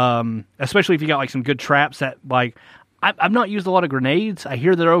useful, especially if you got like some good traps that like I've not used a lot of grenades. I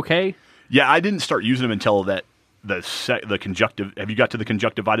hear they're okay. Yeah, I didn't start using them until the conjunctive. Have you got to the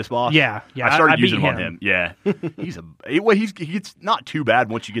conjunctivitis boss? Yeah. I started I using beat him on him. Yeah, he's not too bad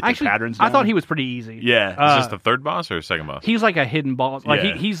once you get Actually, the patterns. I down. thought he was pretty easy. Yeah, Is this the third boss or second boss? He's like a hidden boss. Like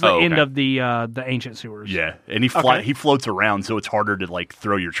Yeah. he's the end okay. of the ancient sewers. yeah, and he floats around, so it's harder to like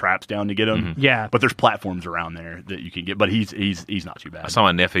throw your traps down to get him. Yeah. but there's platforms around there that you can get. But he's not too bad. I saw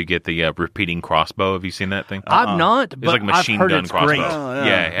my nephew get the repeating crossbow. Have you seen that thing? I've not, It's but like a machine I've heard gun it's crossbow. great. Oh,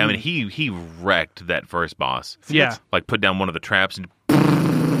 yeah, I mean he wrecked that first boss. Yeah. Like put down one of the traps and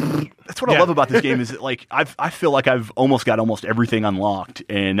That's what I love about this game is that like I feel like I've almost got everything unlocked,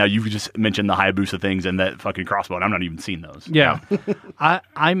 and now you've just mentioned the Hayabusa things and that fucking crossbow, and I'm not even seeing those. Yeah.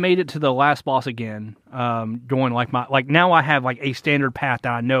 I made it to the last boss again. Doing like now I have like a standard path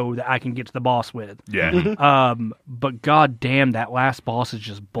that I know that I can get to the boss with. Yeah, But god damn, that last boss is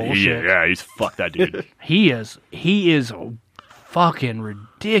just bullshit. he's fuck that dude. He is fucking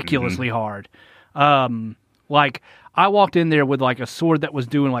ridiculously hard. Like I walked in there with like a sword that was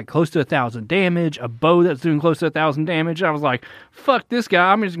doing like close to 1,000 damage, a bow that's doing close to 1,000 damage. I was like, fuck this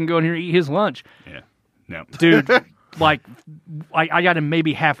guy. I'm just gonna go in here and eat his lunch. Yeah, no, Dude, like I got him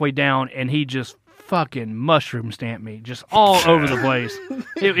maybe halfway down and he just fucking mushroom stamped me just all over the place.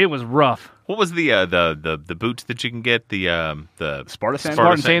 It was rough. what was the boots that you can get? The Sparta sandals.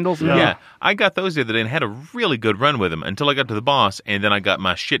 Spartan sandals? Yeah. I got those the other day and had a really good run with them until I got to the boss, and then I got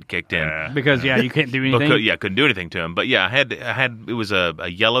my shit kicked in. Because you can't do anything. I couldn't do anything to him. But yeah, I had it was a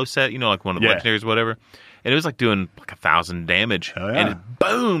yellow set, like one of the legendaries or whatever. And it was like doing like 1,000 damage. Oh, yeah. And it,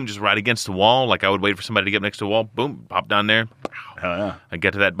 boom, just right against the wall. Like I would wait for somebody to get next to the wall. Boom, pop down there. Oh yeah, I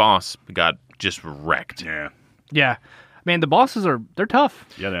get to that boss, got just wrecked. yeah. Yeah. Man, the bosses they're tough.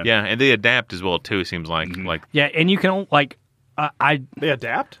 Yeah, Yeah, and they adapt as well too. It seems like Yeah, and you can like They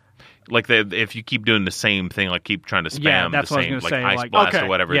adapt? if you keep doing the same thing, like keep trying to spam Yeah, that's the what I was same gonna like say, ice like- blast Okay, or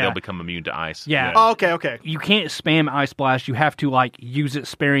whatever, yeah. they'll become immune to ice. yeah. Oh, okay. You can't spam Ice Blast. You have to like use it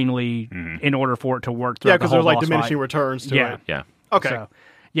sparingly in order for it to work. Yeah, because because there's like diminishing returns to Yeah. it. Yeah. Okay. So,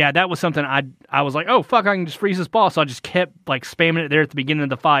 yeah, that was something I was like, oh fuck, I can just freeze this boss. So I just kept like spamming it there at the beginning of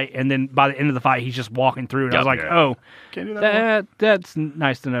the fight, and then by the end of the fight, he's just walking through, and I was like, yeah. oh, Can't do that. that's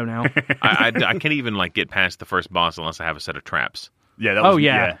nice to know now. I can't even like get past the first boss unless I have a set of traps. Yeah, that was, Oh,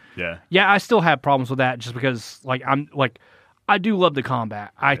 yeah. yeah. Yeah, I still have problems with that just because like I do love the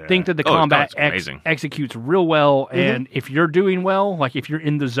combat. I think that the combat it's amazing. executes real well, and if you're doing well, like if you're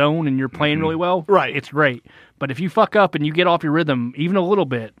in the zone and you're playing really well, Right. it's great. But if you fuck up and you get off your rhythm even a little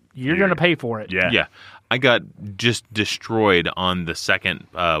bit, you're going to pay for it. Yeah. Yeah. I got just destroyed on the second.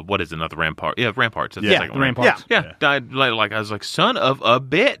 What is another rampart? Yeah, ramparts. That's the second the one. ramparts. Yeah, died like I was like, son of a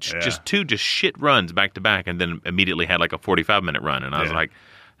bitch. Yeah. Just two shit runs back to back, and then immediately had like a 45-minute run, and I was like,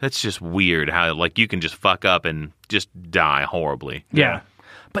 that's just weird how like you can just fuck up and just die horribly. Yeah.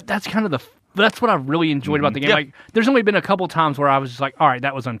 But that's kind of that's what I really enjoyed about the game. Like, there's only been a couple times where I was just like, all right,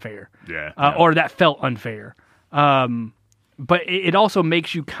 that was unfair. Or that felt unfair. But it also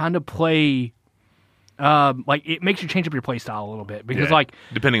makes you kind of play. Like it makes you change up your play style a little bit because like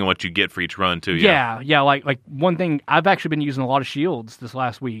depending on what you get for each run too. Yeah. Like one thing I've actually been using a lot of shields this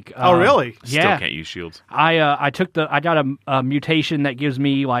last week. Oh really? Still can't use shields. I got a mutation that gives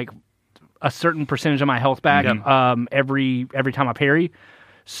me like a certain percentage of my health back every time I parry.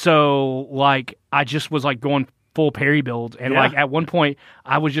 So like I just was like going full parry build and like at one point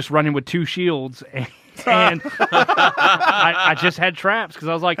I was just running with 2 shields and I just had traps because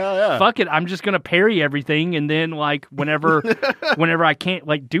I was like, fuck it, I'm just gonna parry everything, and then like whenever I can't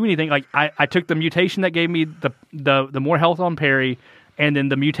like do anything, like I took the mutation that gave me the more health on parry, and then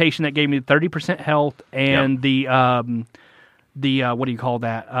the mutation that gave me 30% health, and the what do you call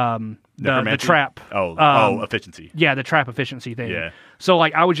that? The trap. Efficiency. Yeah, the trap efficiency thing. Yeah. So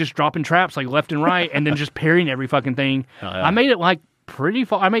like I was just dropping traps like left and right, and then just parrying every fucking thing. I made it like pretty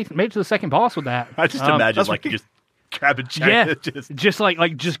far. I made it to the second boss with that. I just imagine like you just grabbing just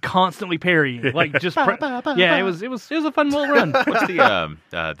like just constantly parrying, like just it was a fun little run. What's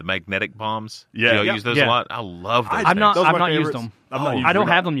the magnetic bombs? Yeah. Do you use those a lot? I love those. I've not favorites. used them. I I don't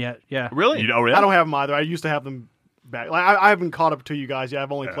have them yet. Yeah, Really? You know, really? I don't have them either. I used to have them back. Like I haven't caught up to you guys yet.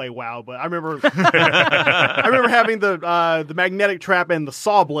 I've only played WoW, but I remember I remember having the magnetic trap and the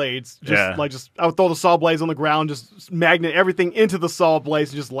saw blades. Just I would throw the saw blades on the ground, just magnet everything into the saw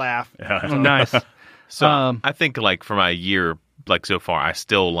blades, and just laugh. Oh, nice. So I think like for my year like so far, I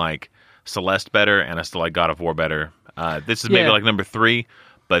still like Celeste better, and I still like God of War better. This is maybe like number 3,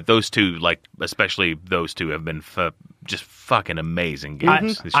 but those two, like especially those two, have been just fucking amazing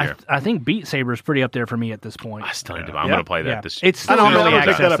games this year. I think Beat Saber is pretty up there for me at this point. I still need to. I'm going to play that this year. It's still I'm early gonna pick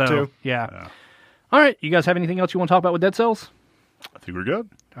access, that up though. too. Yeah. All right, you guys have anything else you want to talk about with Dead Cells? I think we're good.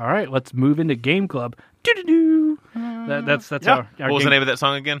 All right, let's move into Game Club. Doo-doo-doo. That's our What was the name of that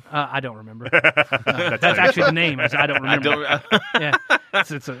song again? I don't remember. That's actually the name. I don't remember. Yeah,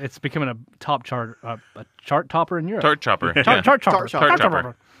 it's becoming a top chart, a chart topper in Europe. Tart Chopper. Chart chopper. Tart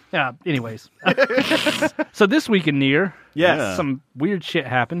Chopper. Yeah. Anyways, so this week in Nier, some weird shit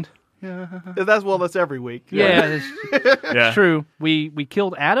happened. That's every week. Yeah, it's true. We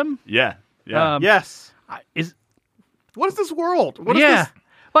killed Adam. Yeah. Yes. What is this world? What is this?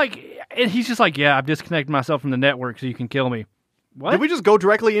 Like, and he's just like, I've disconnected myself from the network so you can kill me. What? Did we just go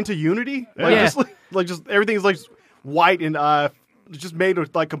directly into Unity? Like, just everything's like white and just made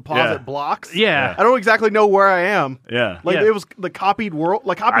with like composite blocks. Yeah. I don't exactly know where I am. Yeah. Like it was the copied world,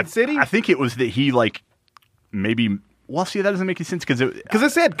 like copied city. I think it was that he like maybe. Well, see, that doesn't make any sense because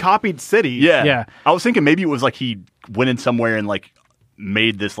it said copied city. Yeah. I was thinking maybe it was like he went in somewhere and like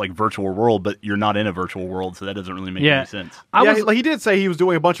made this like virtual world, but you're not in a virtual world, so that doesn't really make any sense. He did say he was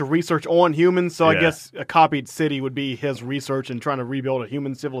doing a bunch of research on humans, so I guess a copied city would be his research and trying to rebuild a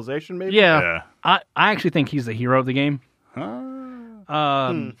human civilization, maybe? Yeah. I actually think he's the hero of the game.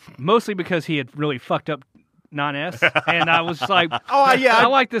 Mostly because he had really fucked up 9S, and I was like, I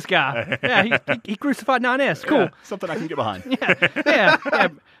like this guy. Yeah, he crucified 9S. Cool. Something I can get behind. Yeah.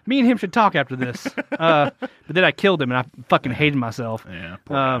 Me and him should talk after this. But then I killed him, and I fucking hated myself. Yeah.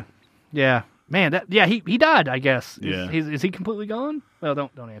 Poor guy. Yeah. Man, he died, I guess. Yeah. Is he completely gone? Well,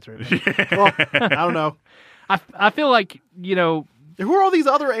 don't answer it. Well, I don't know. I feel like, who are all these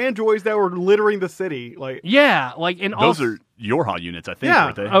other androids that were littering the city? Like, and those are Yorha units, I think,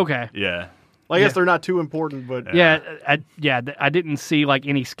 aren't they? Okay. Yeah. I guess they're not too important, but I didn't see like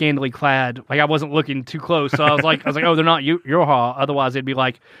any scantily clad. Like I wasn't looking too close, so I was like, oh, they're not Yorha. Otherwise, they'd be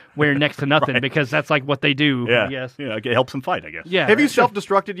like wearing next to nothing because that's like what they do. Yeah. I guess. Yeah. It helps them fight, I guess. Yeah. have you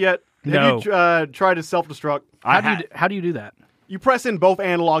self-destructed yet? No. Have you tried to self-destruct? How do you do that? You press in both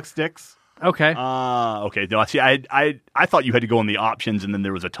analog sticks. Okay. Okay. No, see, I thought you had to go in the options, and then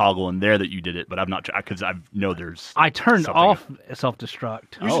there was a toggle in there that you did it, but I'm not because I know there's. I turned off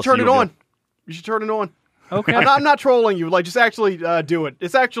self-destruct. You should turn it on. You should turn it on. Okay. I'm not trolling you. Like, just actually do it.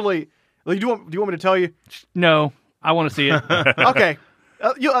 It's actually. Like, do you want me to tell you? No, I want to see it. Okay.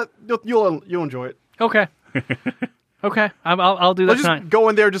 You'll enjoy it. Okay. Okay. I'll do that just tonight. go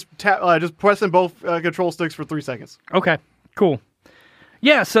in there. Just tap. Just press in both control sticks for 3 seconds. Okay. Cool.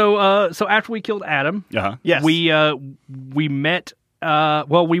 Yeah. So after we killed Adam, yes, we met.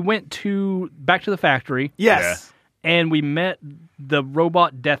 We went back to the factory. Yes. And we met the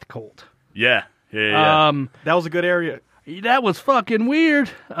robot death cult. Yeah. Yeah. That was a good area. That was fucking weird.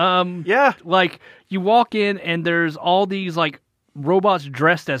 Yeah. Like you walk in and there's all these like robots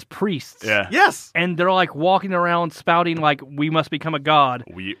dressed as priests. Yeah. Yes. And they're like walking around spouting like we must become a god.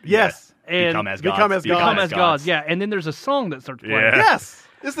 Yes. And become as gods. Yeah. And then there's a song that starts playing. Yeah. Yes.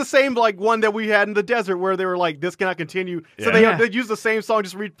 It's the same like one that we had in the desert where they were like, this cannot continue. So Yeah. they used the same song,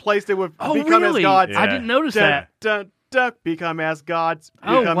 just replaced it with Oh, Become really? as Gods. I didn't notice that. Dun, dun, become as gods.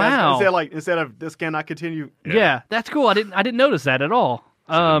 Oh, Become wow. Instead of this cannot continue. Yeah, that's cool. I didn't notice that at all.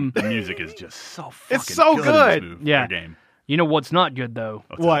 The music is just so fucking It's so good. good. Yeah. Game. You know what's not good though?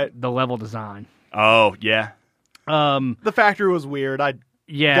 What? The level design. Oh, yeah. The factory was weird. I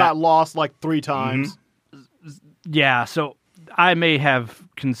Yeah. got lost like 3 times. Yeah, so I may have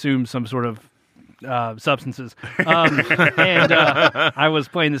consumed some sort of substances. And I was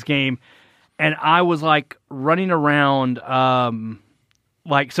playing this game, and I was like running around,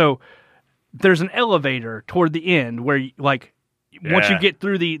 like, so there's an elevator toward the end where, like, once you Yeah. get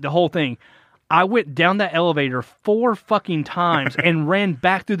through the whole thing, I went down that elevator 4 fucking times and ran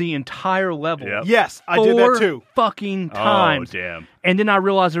back through the entire level. Yep. Yes, I did that 4 too. fucking times. Oh, damn. And then I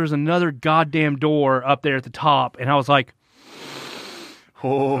realized there was another goddamn door up there at the top, and I was like,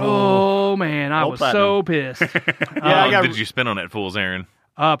 oh man, I Well, was platinum. so pissed. Yeah, I got, Did you spend on that Fool's Errand?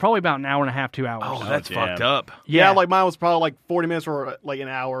 Probably about an hour and a half, 2 hours. Oh, that's damn. fucked up. yeah, like mine was probably like 40 minutes or like an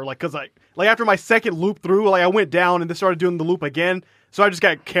hour. Like, cause like after my second loop through, like I went down and then started doing the loop again. So I just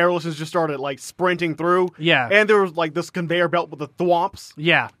got careless and just started like sprinting through. Yeah. And there was like this conveyor belt with the thwomps.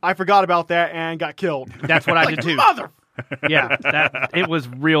 Yeah, I forgot about that and got killed. that's what I did too. Mother. Yeah, it was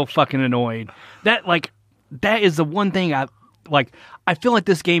real fucking annoying. That is the one thing I feel like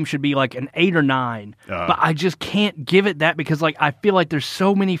this game should be like an 8 or 9, but I just can't give it that because like I feel like there's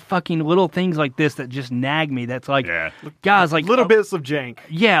so many fucking little things like this that just nag me. That's like, Yeah. guys, like Little bits of jank.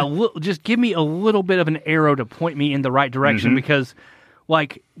 yeah, just give me a little bit of an arrow to point me in the right direction because,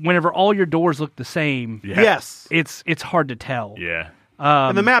 like, whenever all your doors look the same, Yeah. Yes. it's hard to tell. Yeah.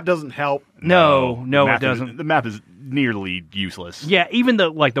 And the map doesn't help. No, The it map doesn't. The map is nearly useless. Yeah, even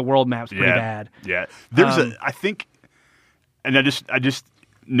the world map's pretty bad. Yeah. There's I think, and I just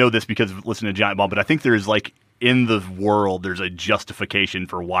know this because of listening to Giant Bomb, but I think there's like in the world there's a justification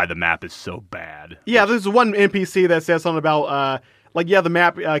for why the map is so bad. Yeah, there's one NPC that says something about the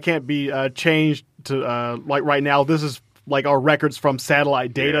map can't be changed to like right now. This is like our records from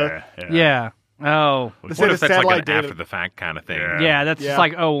satellite data. Yeah. Oh. They What say the if that's like satellite an data. after the fact kind of thing? Yeah, that's Yeah. just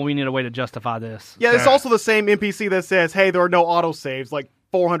like, oh, well, we need a way to justify this. Yeah, it's also the same NPC that says, "Hey, there are no autosaves," like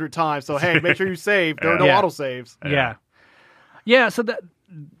 400 times. So hey, make sure you save. There are no Yeah. autosaves. Yeah. Yeah, so that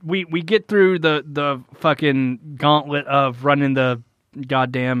we get through the fucking gauntlet of running the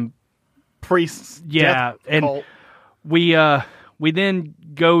goddamn Priests. Yeah, death and cult. we then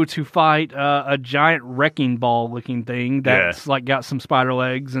go to fight a giant wrecking ball looking thing that's like got some spider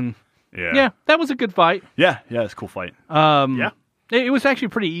legs and yeah, that was a good fight. Yeah, it's a cool fight. Yeah. It was actually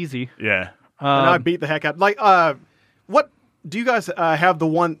pretty easy. Yeah. And I beat the heck out. Like, what do you guys have the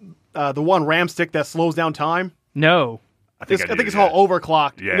one ram stick that slows down time? No. I think it's called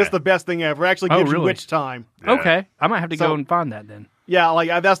overclocked. Yeah. And it's the best thing ever. It actually gives you really? witch time. Yeah. Okay, I might have to So- go and find that then. Yeah, like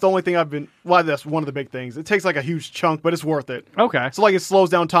that's the only thing I've been. Well, that's one of the big things. It takes like a huge chunk, but it's worth it. Okay. So like it slows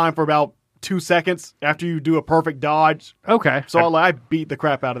down time for about 2 seconds after you do a perfect dodge. Okay. So I beat the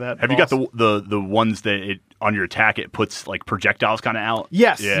crap out of that. Have you got the ones that it on your attack it puts like projectiles kind of out?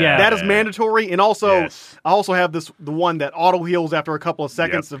 Yes, Yeah. that is mandatory, and also Yes. I also have the one that auto heals after a couple of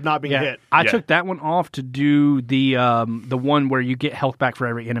seconds of not being Yeah, hit. I Yeah. took that one off to do the one where you get health back for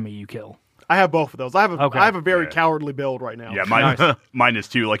every enemy you kill. I have both of those. I have a very Yeah. cowardly build right now. Yeah, mine is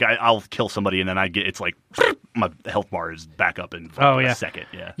too. Like I'll kill somebody and then it's like my health bar is back up in a second.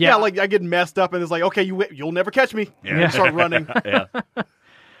 Yeah. Yeah, like I get messed up, and it's like, okay, you'll never catch me. Yeah. And I start running. Yeah.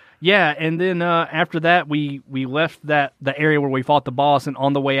 Yeah, and then after that, we left the area where we fought the boss, and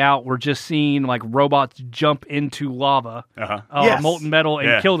on the way out, we're just seeing like robots jump into lava, Yes. molten metal, and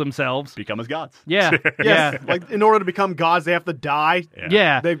Yeah. kill themselves. Become as gods. Yeah, Yes, like in order to become gods, they have to die.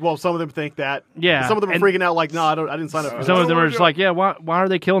 yeah. Some of them think that. Yeah. Some of them are And- freaking out, like, no, I didn't sign up for Some this. of them are just like, yeah, why are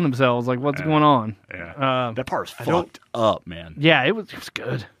they killing themselves? Like, what's going on? Yeah. That part was fucked up, man. Yeah, it was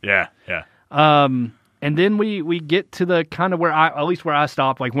good. Yeah. Yeah. And then we get to the kind of where at least where I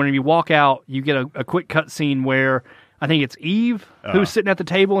stopped. Like when you walk out, you get a quick cut scene where I think it's Eve who's sitting at the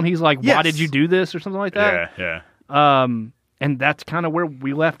table, and he's like, "Why Yes. did you do this?" or something like that. Yeah. Yeah. And that's kind of where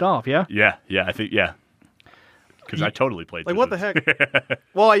we left off. Yeah. Yeah. Yeah. I think because I totally played. Like, through what the this. heck?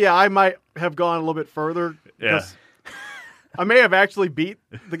 Well, yeah, I might have gone a little bit further. Yeah. I may have actually beat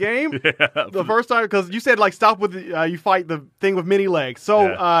the game the first time because you said like stop with you fight the thing with many legs.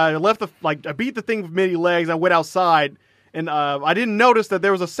 So I beat the thing with many legs. I went outside and I didn't notice that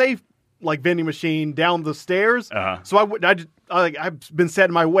there was a safe like vending machine down the stairs. So I've been set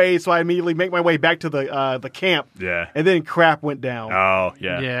in my way, so I immediately make my way back to the camp. Yeah. And then crap went down. Oh,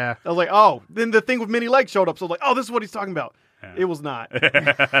 yeah. Yeah. I was like, oh. Then the thing with many legs showed up. So I was like, oh, this is what he's talking about. Yeah. It was not.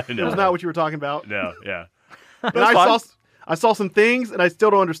 It was not what you were talking about. No, yeah. And I saw some things, and I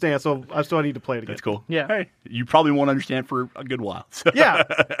still don't understand, so I still need to play it again. That's cool. Yeah. Hey, you probably won't understand for a good while. So. Yeah.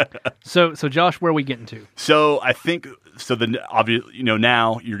 So Josh, where are we getting to? So I think obviously,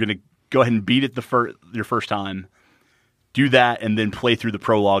 now you're going to go ahead and beat it your first time, do that, and then play through the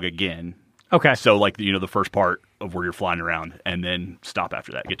prologue again. Okay. So like the first part of where you're flying around, and then stop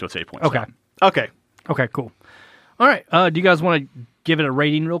after that, get to a save point. Okay. So. Okay, cool. All right. Do you guys want to give it a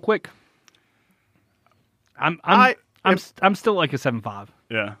rating real quick? I'm still like a 7.5.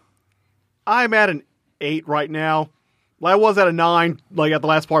 Yeah. I'm at an 8 right now. I was at a 9 like at the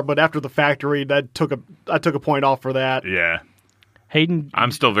last part, but after the factory, I took a point off for that. Yeah. Hayden,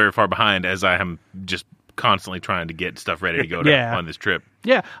 I'm still very far behind as I am just constantly trying to get stuff ready to go on this trip.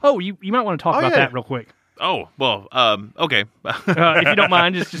 Yeah. Oh, you might want to talk about that real quick. Oh, well, okay. If you don't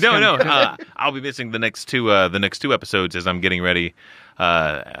mind, just no. I'll be missing the next two episodes as I'm getting ready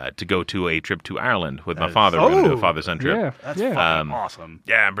to go to a trip to Ireland with my father. We're going to do a father-son trip. Yeah. That's fucking awesome.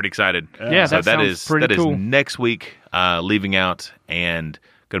 Yeah, I'm pretty excited. Yeah, so that is pretty cool. next week. Leaving out and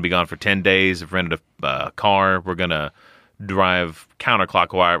going to be gone for 10 days. I've rented a car. We're going to drive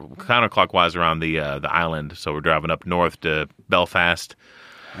counterclockwise around the island. So we're driving up north to Belfast.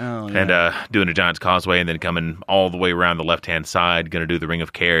 Oh, yeah. And doing a Giant's Causeway, and then coming all the way around the left-hand side, going to do the Ring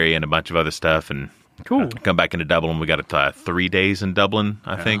of Kerry and a bunch of other stuff, and cool. Come back into Dublin. We got 3 days in Dublin,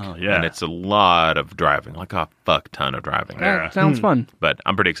 I think. Oh, yeah. And it's a lot of driving, like a fuck ton of driving. That sounds fun. But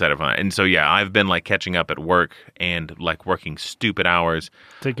I'm pretty excited for that. And so, yeah, I've been like catching up at work and like working stupid hours.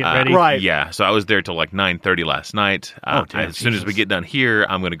 To get ready. Right. Yeah. So I was there till like 9:30 last night. As soon as we get done here,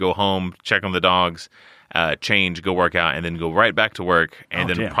 I'm going to go home, check on the dogs, change, go work out, and then go right back to work, and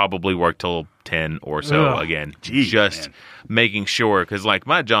then probably work till 10 or so again. Jeez, just man. making sure, because like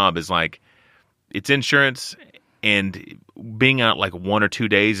my job is like, it's insurance, and being out like 1 or 2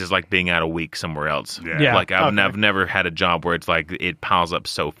 days is like being out a week somewhere else. Yeah. Like I've never had a job where it's like it piles up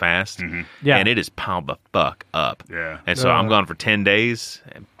so fast, Yeah. and it is piled the fuck up. Yeah. And so I'm gone for 10 days.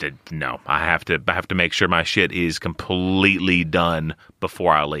 No, I have to make sure my shit is completely done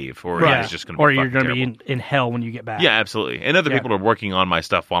before I leave, or it's just going to be or you're going to be in hell when you get back. Yeah, absolutely. And other people are working on my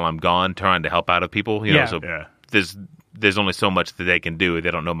stuff while I'm gone, trying to help out of people. You know, so there's only so much that they can do.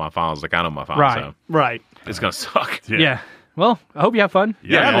 They don't know my files like I know my files. Right. So Right. it's going to suck. Yeah. Well, I hope you have fun.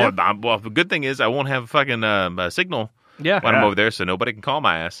 Yeah. Well, the good thing is I won't have fucking a signal when I'm over there, so nobody can call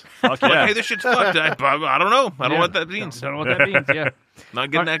my ass. Fuck yeah. Like, hey, this shit's fucked. I don't know. I don't know what that means. Don't know what that means. Yeah. Not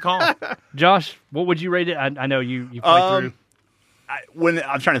getting that call. Josh, what would you rate it? I know you played through. When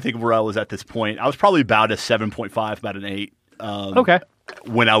I'm trying to think of where I was at this point, I was probably about a 7.5, about an 8. Okay.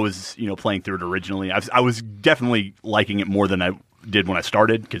 When I was, playing through it originally, I was definitely liking it more than I did when I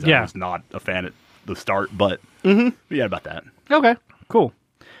started, because I was not a fan at the start. But yeah, about that. Okay. Cool.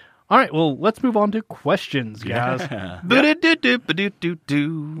 All right. Well, let's move on to questions, guys.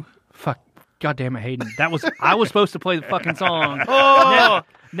 Fuck. God damn it, Hayden. I was supposed to play the fucking song. Oh,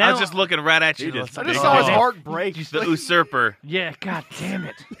 now, I was just looking right at you. I just saw his heart break. The usurper. Yeah. God damn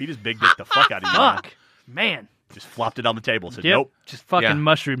it. He just big dick the fuck out of you. Fuck. Man. Just flopped it on the table. Said, Yep. nope. Just fucking Yeah.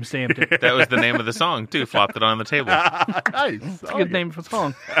 mushroom stamped it. That was the name of the song, too. Flopped it on the table. Nice. It's a good name for a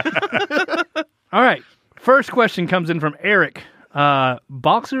song. All right. First question comes in from Eric.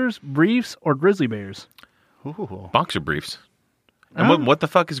 Boxers, briefs, or grizzly bears? Ooh. Boxer briefs. And what the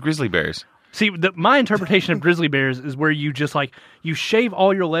fuck is grizzly bears? See, my interpretation of grizzly bears is where you just you shave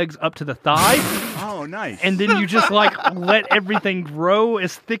all your legs up to the thigh, Oh, nice. and then you just let everything grow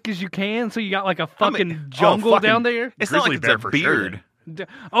as thick as you can, so you got like a fucking jungle fucking- down there. It's not Grizzly like it's bear a for sure, beard.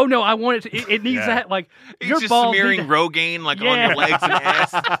 Oh no, I want it to. It needs that It's your just balls smearing need to, Rogaine on Yeah. your legs and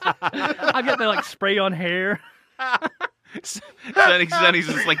ass. I've got that spray on hair. Sonny's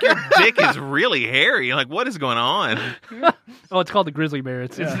just like, your dick is really hairy. Like, what is going on? Oh, it's called the grizzly bear.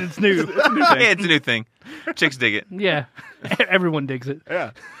 It's new. Yeah, it's a new thing. Chicks dig it. Yeah, everyone digs it.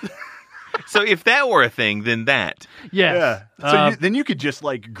 Yeah. So if that were a thing, then that. Yes. Yeah. So then you could just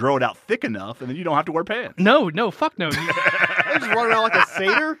grow it out thick enough, and then you don't have to wear pants. No, fuck no. Just run around like a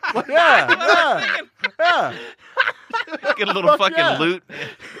satyr. Yeah. Get a little fucking yeah. loot.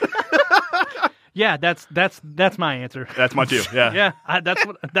 Yeah, that's my answer. That's my too. Yeah. Yeah,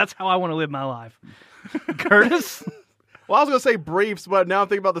 that's how I want to live my life. Curtis? Well, I was gonna say briefs, but now I'm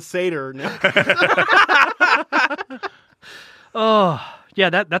thinking about the Seder. Oh, yeah,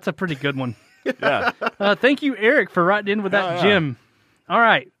 that's a pretty good one. Yeah. Thank you, Eric, for writing in with that yeah. gem. All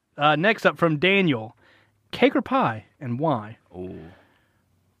right, next up from Daniel, cake or pie, and why? Oh,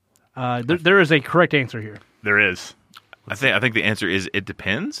 There is a correct answer here. there is. I think the answer is it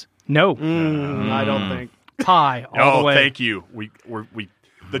depends. No, I don't think. pie all the way. Thank you. We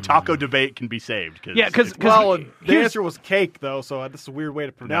the taco debate can be saved. Yeah, because Well, the answer was cake, though, so that's a weird way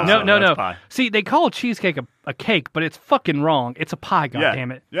to pronounce it. No. that's pie. See, they call cheesecake a cake, but it's fucking wrong. It's a pie, Yeah.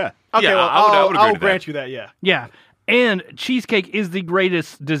 goddammit. Yeah. Okay, Yeah, well, I would agree I'll to grant that. you that, yeah. Yeah. And cheesecake is the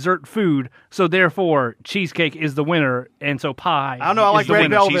greatest dessert food, so therefore cheesecake is the winner, and so pie. I don't know, I like is the red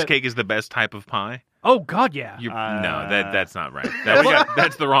winner. velvet. Cheesecake is the best type of pie. Oh God, yeah. No, that's not right.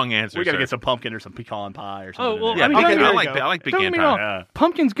 That's the wrong answer. We got to sir. get some pumpkin or some pecan pie or something. Oh, well, in Yeah, I mean, pumpkin, don't I get- like there you I like Don't pecan get me wrong. pie. Yeah.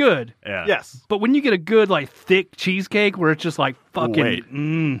 Pumpkin's good, yeah. Yes. but when you get a good like thick cheesecake where it's just like fucking, Wait,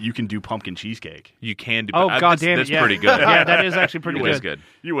 you can do pumpkin cheesecake. You can do. oh God that's, damn it, that's yeah. pretty good. Yeah, that is actually pretty It good. is good.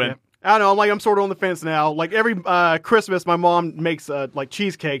 You win. I don't know. I'm sort of on the fence now. Like every Christmas, my mom makes like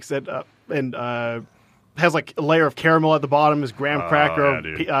cheesecakes that and has like a layer of caramel at the bottom, is graham cracker,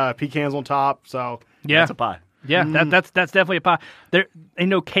 yeah, dude. pecans on top. So Yeah, That's a pie. yeah, that's definitely a pie. There ain't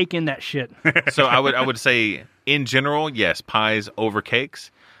no cake in that shit. So I would say in general, yes, pies over cakes,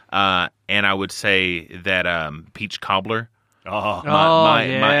 and I would say that peach cobbler. Oh, My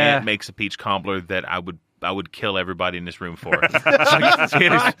yeah. aunt makes a peach cobbler that I would kill everybody in this room for.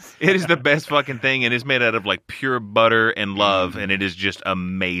 It is the best fucking thing, and it's made out of like pure butter and love, and it is just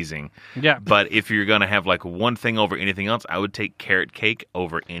amazing. Yeah. But if you're gonna have like one thing over anything else, I would take carrot cake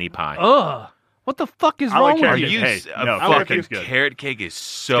over any pie. Ugh, what the fuck is I like wrong carrot with cake. you? You Hey, no, carrot fucking cake's good. carrot cake is Good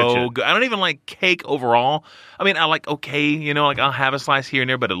so shit. good. I don't even like cake overall. I mean, I like like I'll have a slice here and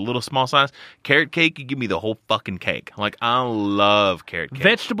there, but a little small slice. Carrot cake, you give me the whole fucking cake. Like I love carrot cake.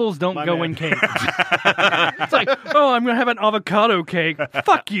 Vegetables don't My go man. in cake. It's like, oh, I'm gonna have an avocado cake.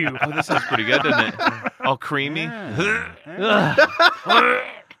 Fuck you. Oh, this sounds pretty good, doesn't it? All creamy.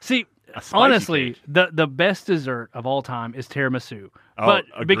 See, spicy honestly, cake. the best dessert of all time is tiramisu. Oh, But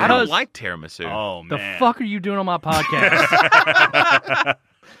agreed. because I don't like tiramisu. Oh the man. fuck are you doing on my podcast?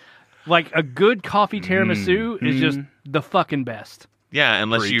 Like a good coffee tiramisu is just the fucking best. Yeah,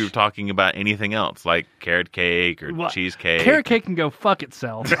 unless Preach. you're talking about anything else, like carrot cake or Well, cheesecake. Carrot cake can go fuck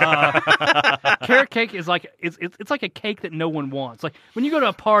itself. Carrot cake is like it's like a cake that no one wants. Like when you go to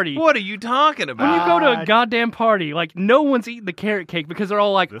a party, What are you talking when about? you go to a goddamn party, like no one's eating the carrot cake because they're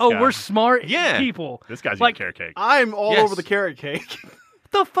all like, This "Oh, guy. we're smart Yeah. people." This guy's like, eating carrot cake. I'm all Yes. over the carrot cake.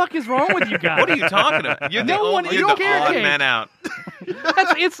 What the fuck is wrong with you guys? What are you talking about? You're No one you're eats the carrot odd cake. man out.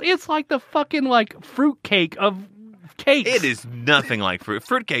 It's like the fucking like fruit cake of cakes. It is nothing like fruit.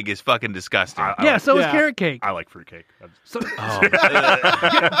 Fruitcake is fucking disgusting. I Yeah, like, so is Yeah. carrot cake. I like fruitcake. So, Oh,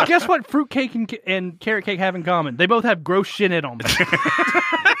 guess what fruit cake and carrot cake have in common? They both have gross shit in them.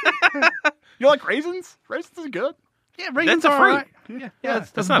 You like raisins? Raisins is good. Yeah, raisins That's a are fruit. alright. Yeah,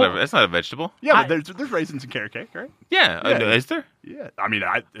 that's not a vegetable. Yeah, but there's raisins in carrot cake, right? Yeah, Yeah. is there? Yeah. I mean,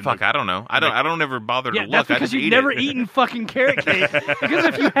 Fuck, I don't know. I don't ever bother Yeah, to that's look. I because just you've eat never it. eaten fucking carrot cake. Because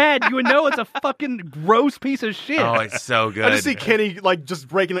if you had, you would know it's a fucking gross piece of shit. Oh, it's so good. I just see Kenny like just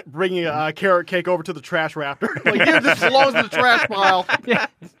bringing a carrot cake over to the trash Raptor. Like, here, this belongs in the trash pile. Yeah.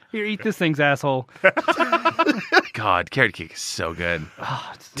 Here, eat this thing's asshole. God, carrot cake is so good.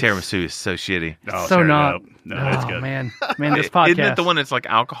 Tiramisu is so shitty. No, So sorry, not. No, it's Oh good. man, this podcast. Isn't it the one that's like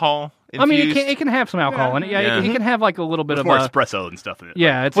alcohol I mean, infused? it can have some alcohol in it. Yeah, Yeah. It can have like a little bit There's of more a espresso and stuff in it.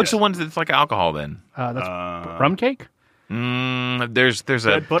 yeah. It's What's the ones that's like alcohol then? that's rum cake. There's a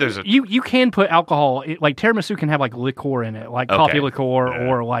Red butter? there's a You can put alcohol like tiramisu can have like liqueur in it, like coffee Okay. liqueur Yeah.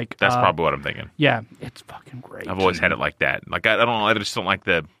 or like that's probably what I'm thinking. yeah. It's fucking great. I've always had it like that. Like I don't know. I just don't like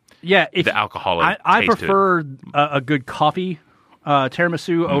the Yeah, if alcoholic. I taste to it. prefer a good coffee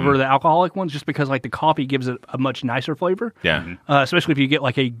tiramisu over the alcoholic ones, just because like the coffee gives it a much nicer flavor. Yeah. Especially if you get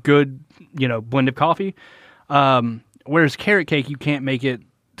like a good blend of coffee. Whereas carrot cake, you can't make it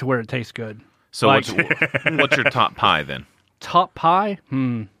to where it tastes good. So Like- what's your top pie then? Top pie,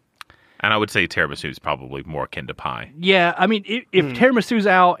 And I would say tiramisu is probably more akin to pie. yeah. I mean, if tiramisu's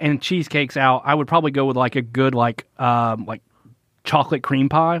out and cheesecake's out, I would probably go with like a good like chocolate cream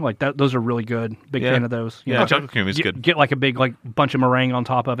pie. Like that, those are really good. Big Yeah. fan of those. You Yeah, know? chocolate cream is good. Get like a big like bunch of meringue on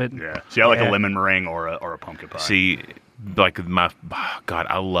top of it. Yeah. See, I like Yeah. a lemon meringue or a pumpkin pie. See, like God,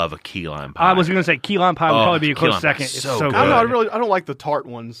 I love a key lime pie. I was going to say key lime pie would Oh, probably be a key close lime second. pie's It's so so good. I don't know. good. I don't like the tart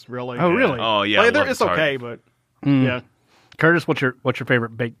ones really. Oh, really? Oh yeah, I Like, love it's the tart. okay, but yeah. Curtis, what's your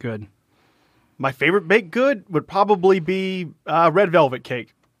favorite baked good? My favorite baked good would probably be red velvet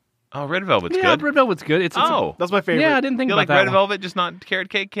cake. Oh, red velvet's Yeah, good. red velvet's good. It's That's my favorite. yeah, I didn't think You about like that red one. velvet, just not carrot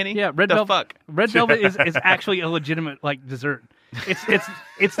cake, Kenny? Yeah, red the velvet. fuck? Red velvet is actually a legitimate dessert.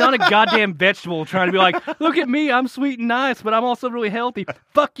 It's not a goddamn vegetable trying to be like, look at me, I'm sweet and nice, but I'm also really healthy.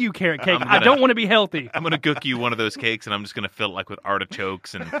 Fuck you, carrot cake. I don't want to be healthy. I'm gonna cook you one of those cakes, and I'm just gonna fill it with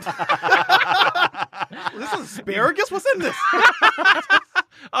artichokes and. This is asparagus? What's in this?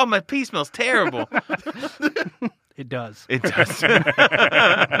 Oh, my pee smells terrible. It does. It does.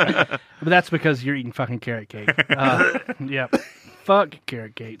 But that's because you're eating fucking carrot cake. Yep. Fuck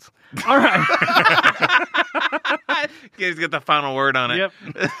carrot cakes. All right. He's got the final word on it. Yep.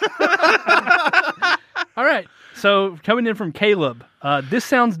 All right. So coming in from Caleb, this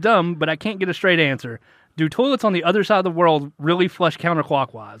sounds dumb, but I can't get a straight answer. Do toilets on the other side of the world really flush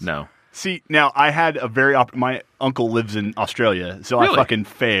counterclockwise? No. See, now I had a my uncle lives in Australia, so Really? I fucking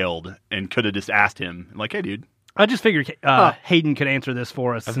failed and could have just asked him, like, hey, dude. I just figured Hayden could answer this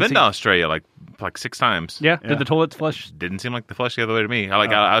for us. I've been to Australia like 6 times. Yeah? Did the toilets flush? Didn't seem like they flushed the other way to me.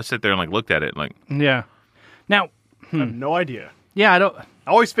 I would sit there and looked at it like. Yeah. Now, I have no idea. yeah, I don't. I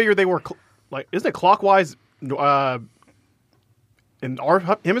always figured they were isn't it clockwise in our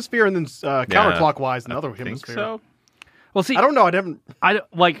hemisphere and then counterclockwise in the other I think hemisphere? so. Well, see, I don't know. I haven't.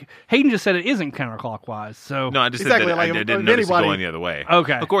 Hayden just said it isn't counterclockwise. So No, I just Exactly, said that like, I if didn't notice it anybody- going the other way.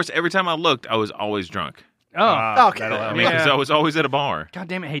 Okay. Of course, every time I looked, I was always drunk. Oh, Okay. that'll help. I mean, because I was always at a bar. God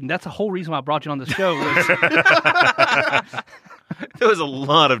damn it, Hayden! That's the whole reason why I brought you on the show. Was, There was a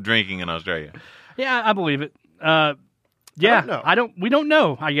lot of drinking in Australia. yeah, I believe it. Yeah, don't know. We don't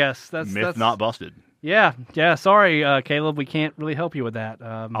know. I guess that's Myth not busted. Yeah. Sorry, Caleb, we can't really help you with that.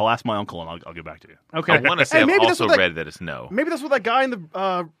 I'll ask my uncle and I'll get back to you. Okay. I want to say Hey, I've maybe that's also what that- read that it's no. Maybe that's what that guy in the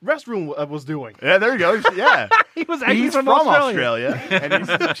restroom was doing. Yeah, there you go. Yeah. He was actually He's from from Australia. Australia,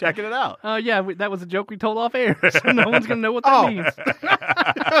 and he's checking it out. Yeah, that was a joke we told off air, so no one's gonna know what that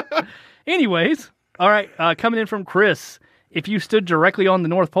means. Anyways, all right. Coming in from Chris, if you stood directly on the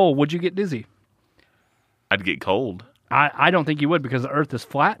North Pole, would you get dizzy? I'd get cold. I don't think you would because the Earth is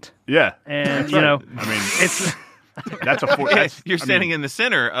flat, Yeah. and That's you know right. I mean, it's that's a You're standing in the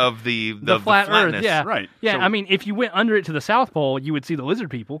center of the flat flatness. Earth. Yeah, Right. Yeah, So- I mean, if you went under it to the South Pole, you would see the lizard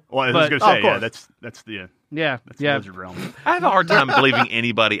people. Well, I was but- going to of say, yeah, course. that's the yeah, the lizard realm. I have a hard time believing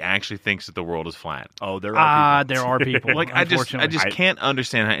anybody actually thinks that the world is flat. Oh, there are people. There are people. Like I just unfortunately. can't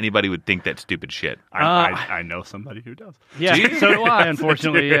understand how anybody would think that stupid shit. I know somebody who does. Yeah, so do I.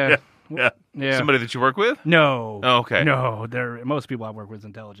 Unfortunately, yeah. Yeah. Yeah. Somebody that you work with? No. Oh, okay. No, most people I work with is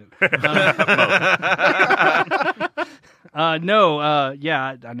intelligent. No.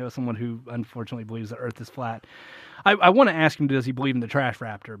 Yeah, I know someone who unfortunately believes the Earth is flat. I want to ask him, does he believe in the trash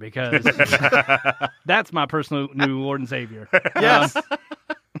raptor? Because that's my personal new Lord and Savior. Yes.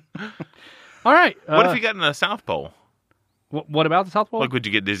 All right. What if you got in the South Pole? What about the South Pole? Like, would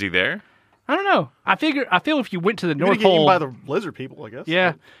you get dizzy there? I don't know. I feel if you went to the You're gonna North get eaten Pole by the lizard people, I guess.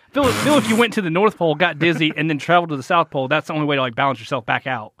 Yeah. Feel if you went to the North Pole, got dizzy, and then traveled to the South Pole, that's the only way to balance yourself back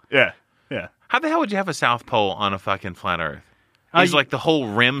out. Yeah. Yeah. How the hell would you have a South Pole on a fucking flat Earth? Is like the whole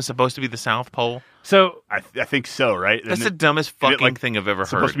rim supposed to be the South Pole? So I think so, right? That's Isn't the dumbest isn't it, fucking thing I've ever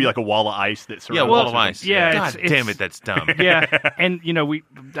supposed heard. to be like a wall of ice that surrounds wall us of or ice. something? Yeah, God damn it, that's dumb. yeah, and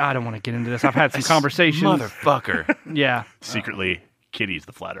I don't want to get into this. I've had some conversations. Motherfucker. Yeah. Secretly, Kitty's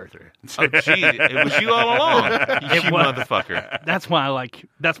the flat earther. Oh, gee, it was you all along. You was. motherfucker. That's why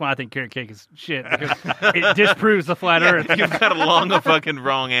I think carrot cake is shit, because it disproves the flat Earth. You've got a long of fucking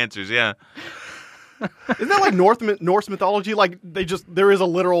wrong answers, yeah. Isn't that like Norse mythology? Like there is a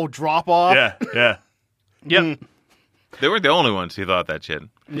literal drop off. Yeah. Yeah. Yep. They weren't the only ones who thought that shit.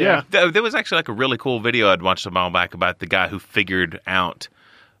 Yeah. There was actually like a really cool video I'd watched a while back about the guy who figured out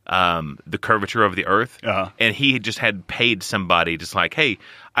the curvature of the Earth, and he just had paid somebody just like, hey,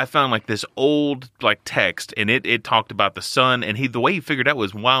 I found like this old like text, and it talked about the sun, and the way he figured out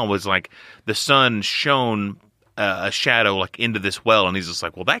was like the sun shone a shadow like into this well, and he's just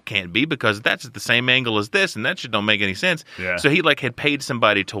like, well, that can't be because that's at the same angle as this, and that shit don't make any sense. Yeah. So he like had paid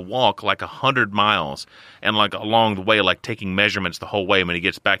somebody to walk like 100 miles and like along the way, like taking measurements the whole way. When he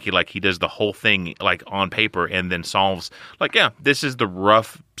gets back, he does the whole thing like on paper and then solves like, yeah, this is the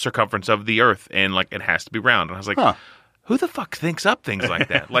rough circumference of the Earth, and like it has to be round. And I was like, who the fuck thinks up things like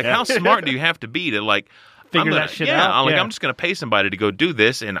that? Like, how smart do you have to be to like Figure that shit out. I'm just going to pay somebody to go do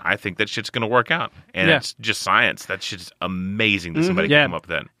this, and I think that shit's going to work out. And it's just science. That shit's amazing that somebody can come up with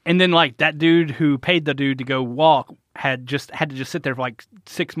that. And then like that dude who paid the dude to go walk had to sit there for like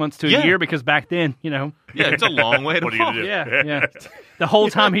 6 months to a Yeah. year because back then, you know. Yeah, it's a long way to What are you fall. gonna do? Yeah. The whole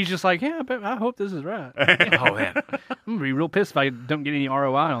time he's just like, yeah, but I hope this is right. Oh, man. I'm gonna be real pissed if I don't get any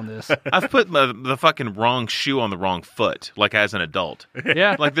ROI on this. I've put the fucking wrong shoe on the wrong foot, like as an adult.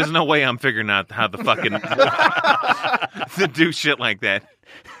 Yeah. Like, there's no way I'm figuring out how the fucking to do shit like that.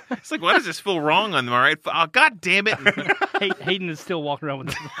 It's like, why does this feel wrong on my right foot? Oh, God damn it. Hayden is still walking around with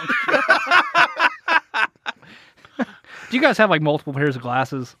this. Do you guys have like multiple pairs of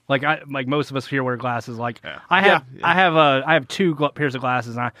glasses? Like most of us here wear glasses. Like I have two pairs of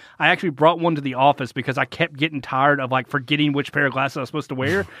glasses. And I actually brought one to the office because I kept getting tired of like forgetting which pair of glasses I was supposed to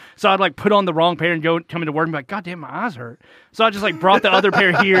wear. So I'd like put on the wrong pair and come into work and be like, God damn, my eyes hurt. So I just like brought the other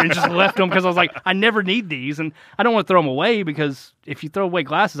pair here and just left them because I was like, I never need these and I don't want to throw them away because if you throw away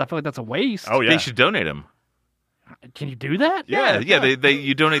glasses, I feel like that's a waste. Oh, yeah. They should donate them. Can you do that? Yeah.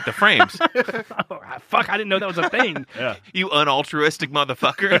 You donate the frames. Oh, fuck, I didn't know that was a thing. Yeah. You unaltruistic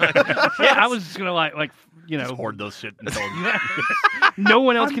motherfucker. Yeah, I was just gonna like you know, Hoard those shit until no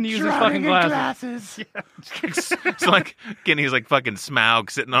one else can use these fucking glasses. It's like Kenny's like fucking Smaug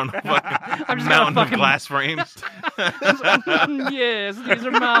sitting on a fucking just mountain gonna of glass frames. Yes, these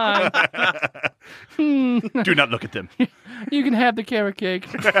are mine. do not look at them. You can have the carrot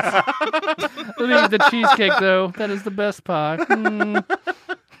cake. Leave the cheesecake though. That is the best pie.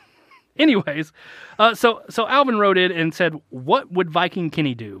 Anyways, so Alvin wrote in and said, "What would Viking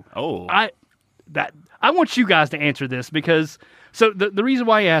Kenny do?" Oh. I want you guys to answer this because the reason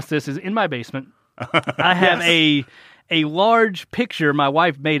why I asked this is in my basement. I have a large picture my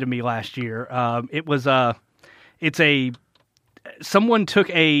wife made of me last year. Someone took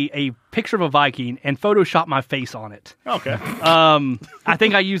a picture of a Viking and photoshopped my face on it. Okay. I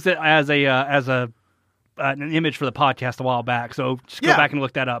think I used it as an image for the podcast a while back. So just go back and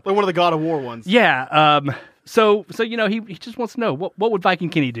look that up. Like one of the God of War ones. Yeah. So you know he just wants to know what would Viking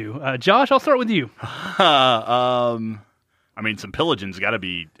Kenny do. Josh, I'll start with you. I mean, some pillaging's got to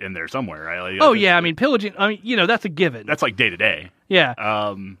be in there somewhere, right? Like, Yeah, I mean pillaging. I mean, you know, that's a given. that's like day to day.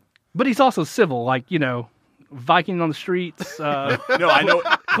 Yeah. But he's also civil, like, you know, Viking on the streets, No, I know.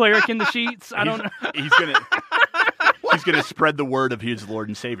 cleric in the sheets. I don't know. He's gonna spread the word of his Lord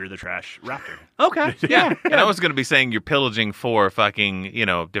and Savior, the trash Raptor. Okay. Yeah. And I was going to be saying you're pillaging for fucking, you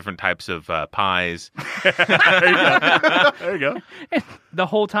know, different types of pies. There you go. And the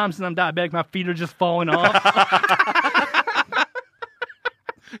whole time since I'm diabetic, my feet are just falling off.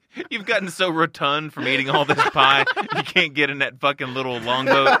 You've gotten so rotund from eating all this pie, you can't get in that fucking little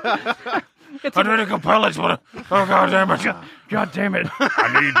longboat. I'm ready to go pillage. Oh, God damn it. God damn it.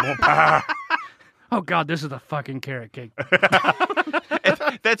 I need more pie. Oh, God, this is the fucking carrot cake.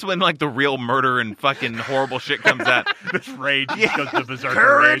 That's when, like, the real murder and fucking horrible shit comes out. This rage goes to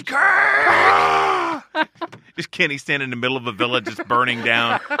berserker rage. Just Kenny standing in the middle of a village just burning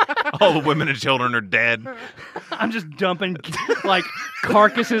down. All the women and children are dead. I'm just dumping, like,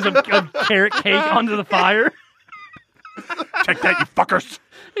 carcasses of carrot cake onto the fire. Take that, you fuckers.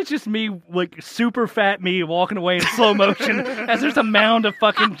 It's just me, like, super fat me walking away in slow motion as there's a mound of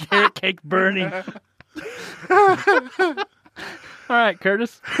fucking carrot cake burning. All right,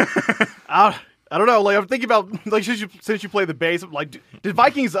 Curtis. I don't know. Like I'm thinking about like since you play the bass, like did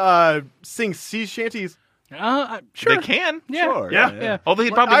Vikings sing sea shanties? Sure. They can. Yeah. Sure, Yeah. Although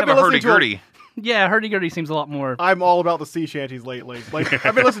he'd probably I've have a been listening to hurdy-gurdy. Yeah, hurdy-gurdy seems a lot more. I'm all about the sea shanties lately. Like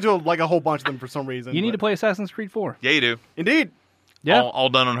I've been listening to like a whole bunch of them for some reason. You need to play Assassin's Creed 4. Yeah, you do. Indeed. Yeah. All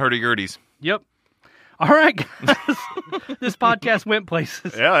done on hurdy-gurdies. Yep. All right, guys. This podcast went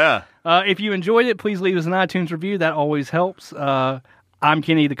places. Yeah. If you enjoyed it, please leave us an iTunes review. That always helps. I'm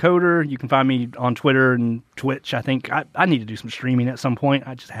Kenny the Coder. You can find me on Twitter and Twitch. I think I need to do some streaming at some point.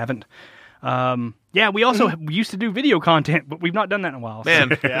 I just haven't. We also used to do video content, but we've not done that in a while.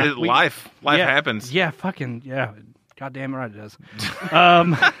 Man, So, life happens. Yeah, God damn right it does.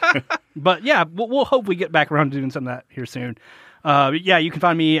 But yeah, we'll hopefully get back around to doing some of that here soon. You can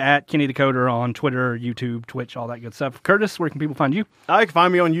find me at Kenny the Coder on Twitter, YouTube, Twitch, all that good stuff. Curtis, where can people find you? I can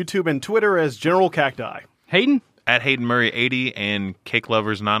find me on YouTube and Twitter as General Cacti. Hayden? At Hayden Murray 80 and Cake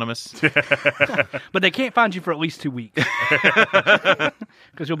Lovers Anonymous. But they can't find you for at least 2 weeks.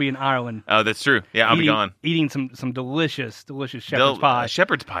 Because you'll be in Ireland. Oh, that's true. Yeah, I'll be gone. Eating some delicious shepherd's pie.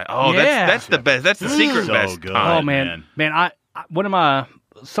 Shepherd's pie. Oh, Yeah. that's the best. That's the secret So best good. pie. Oh, man.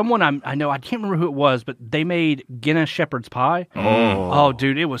 Someone I know, I can't remember who it was, but they made Guinness shepherd's pie. Oh,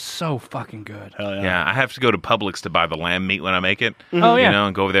 dude, it was so fucking good. Hell yeah. Yeah, I have to go to Publix to buy the lamb meat when I make it. Oh, yeah. You know,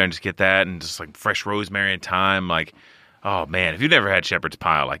 and go over there and just get that and just like fresh rosemary and thyme. Like, oh, man, if you've never had shepherd's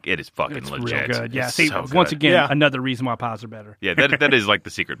pie, like, it is fucking It's legit. real good. Yeah, It's see, so good. once again, Yeah. another reason why pies are better. Yeah, that is like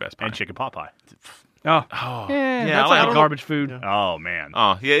the secret best pie. And chicken pot pie. Oh, Oh, yeah, yeah, that's I like don't- garbage food. Oh man.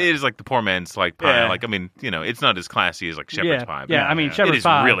 Oh, yeah, it is like the poor man's like pie. Yeah. Like, I mean, it's not as classy as like shepherd's pie. But Yeah, I mean, it shepherd's is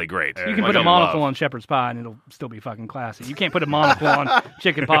pie. really great. You can Like, put a I monocle love- on shepherd's pie and it'll still be fucking classy. You can't put a monocle on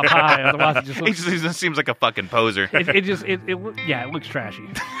chicken pot pie, otherwise it just He looks. just seems like a fucking poser. It looks trashy.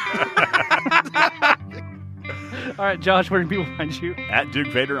 All right, Josh, where can people find you? At Duke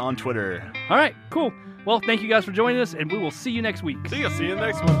Vader on Twitter. All right, cool. Well, thank you guys for joining us, and we will see you next week. See you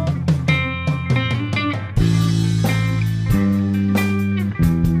next one.